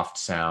soft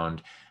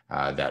sound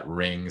that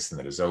rings and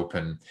that is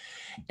open.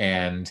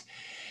 And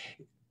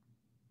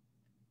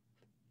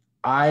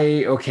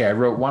I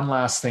wrote one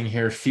last thing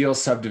here, feel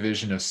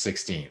subdivision of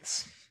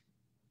sixteenths.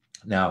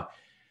 Now,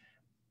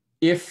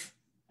 if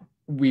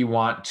we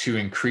want to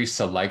increase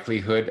the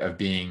likelihood of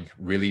being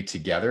really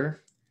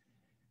together,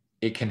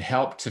 it can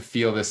help to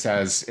feel this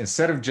as,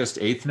 instead of just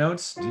eighth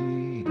notes,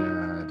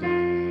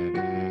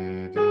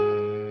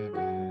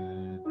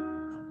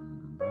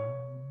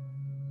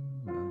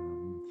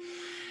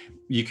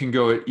 you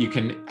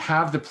can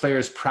have the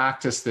players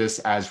practice this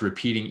as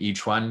repeating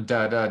each one,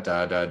 da da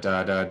da da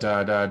da da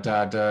da da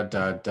da da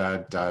da da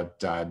da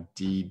da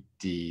d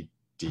d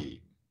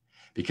d,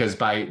 because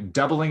by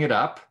doubling it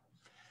up,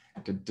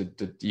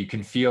 you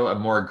can feel a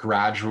more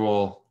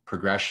gradual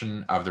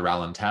progression of the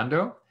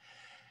rallentando.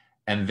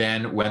 And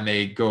then when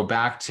they go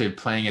back to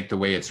playing it the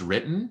way it's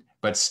written,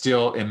 but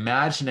still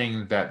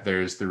imagining that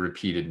there's the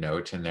repeated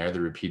note in there,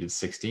 the repeated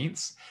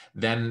sixteenths,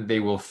 then they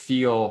will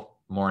feel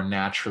more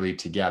naturally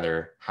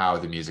together how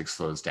the music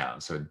slows down.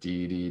 So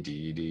d d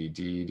d d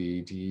d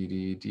d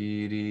d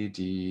d d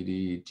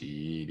d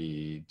d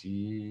d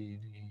d,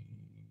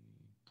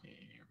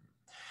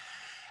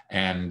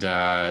 and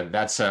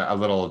that's a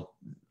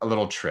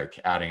little trick,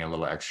 adding a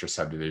little extra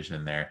subdivision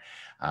in there.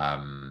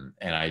 And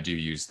I do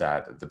use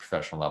that at the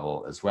professional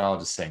level as well,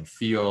 just saying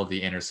feel the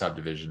inner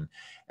subdivision,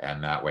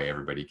 and that way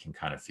everybody can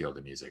kind of feel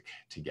the music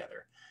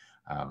together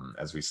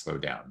as we slow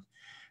down.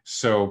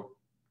 So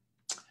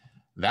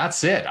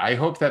that's it. I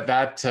hope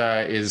that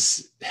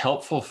is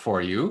helpful for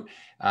you.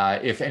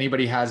 If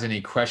anybody has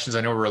any questions,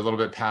 I know we're a little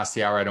bit past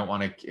the hour. I don't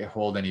want to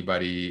hold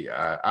anybody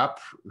up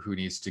who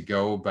needs to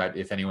go, but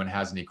if anyone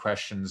has any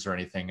questions or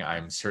anything,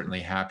 I'm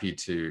certainly happy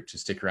to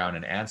stick around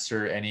and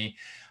answer any.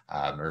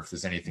 Or if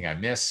there's anything I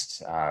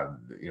missed,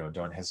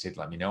 don't hesitate to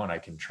let me know, and I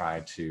can try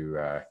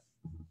to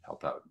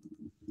help out.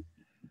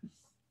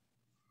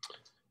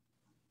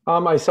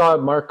 I saw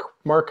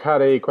Mark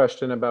had a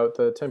question about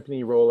the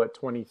timpani roll at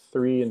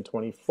 23 and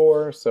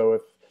 24. So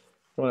if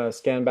you want to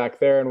scan back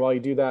there, and while you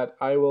do that,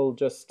 I will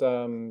just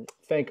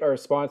thank our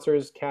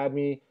sponsors,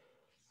 CADME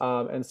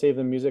and Save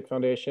the Music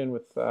Foundation,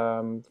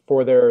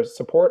 for their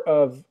support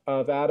of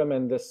Adam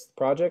and this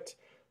project,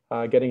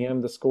 getting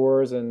him the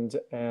scores and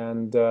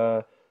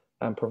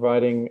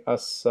providing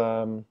us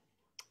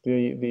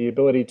the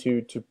ability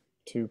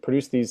to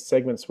produce these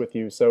segments with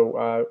you.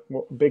 So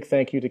big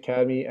thank you to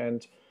CADME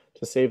and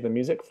to Save the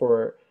Music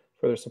for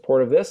their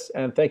support of this.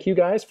 And thank you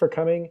guys for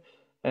coming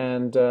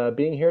and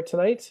being here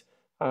tonight.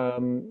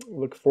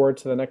 Look forward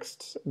to the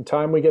next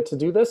time we get to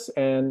do this.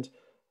 And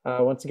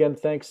once again,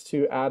 thanks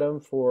to Adam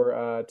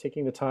for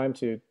taking the time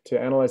to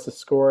analyze the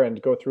score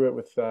and go through it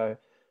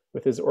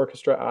with his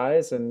orchestra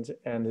eyes and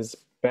his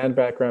band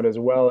background as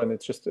well. And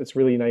it's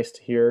really nice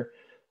to hear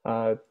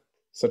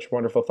such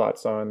wonderful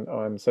thoughts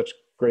on such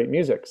great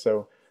music.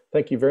 So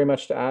thank you very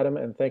much to Adam,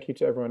 and thank you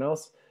to everyone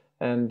else.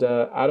 And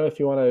Adam, if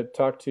you want to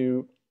talk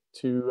to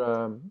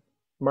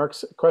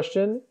Mark's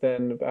question,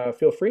 then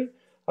feel free.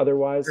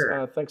 Otherwise,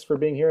 sure. Thanks for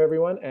being here,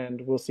 everyone, and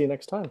we'll see you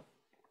next time.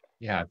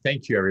 Yeah,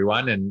 thank you,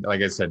 everyone. And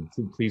like I said,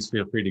 please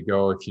feel free to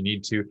go if you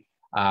need to.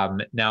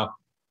 Now,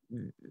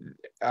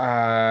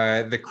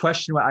 the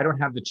question, I don't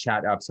have the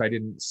chat up, so I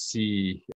didn't see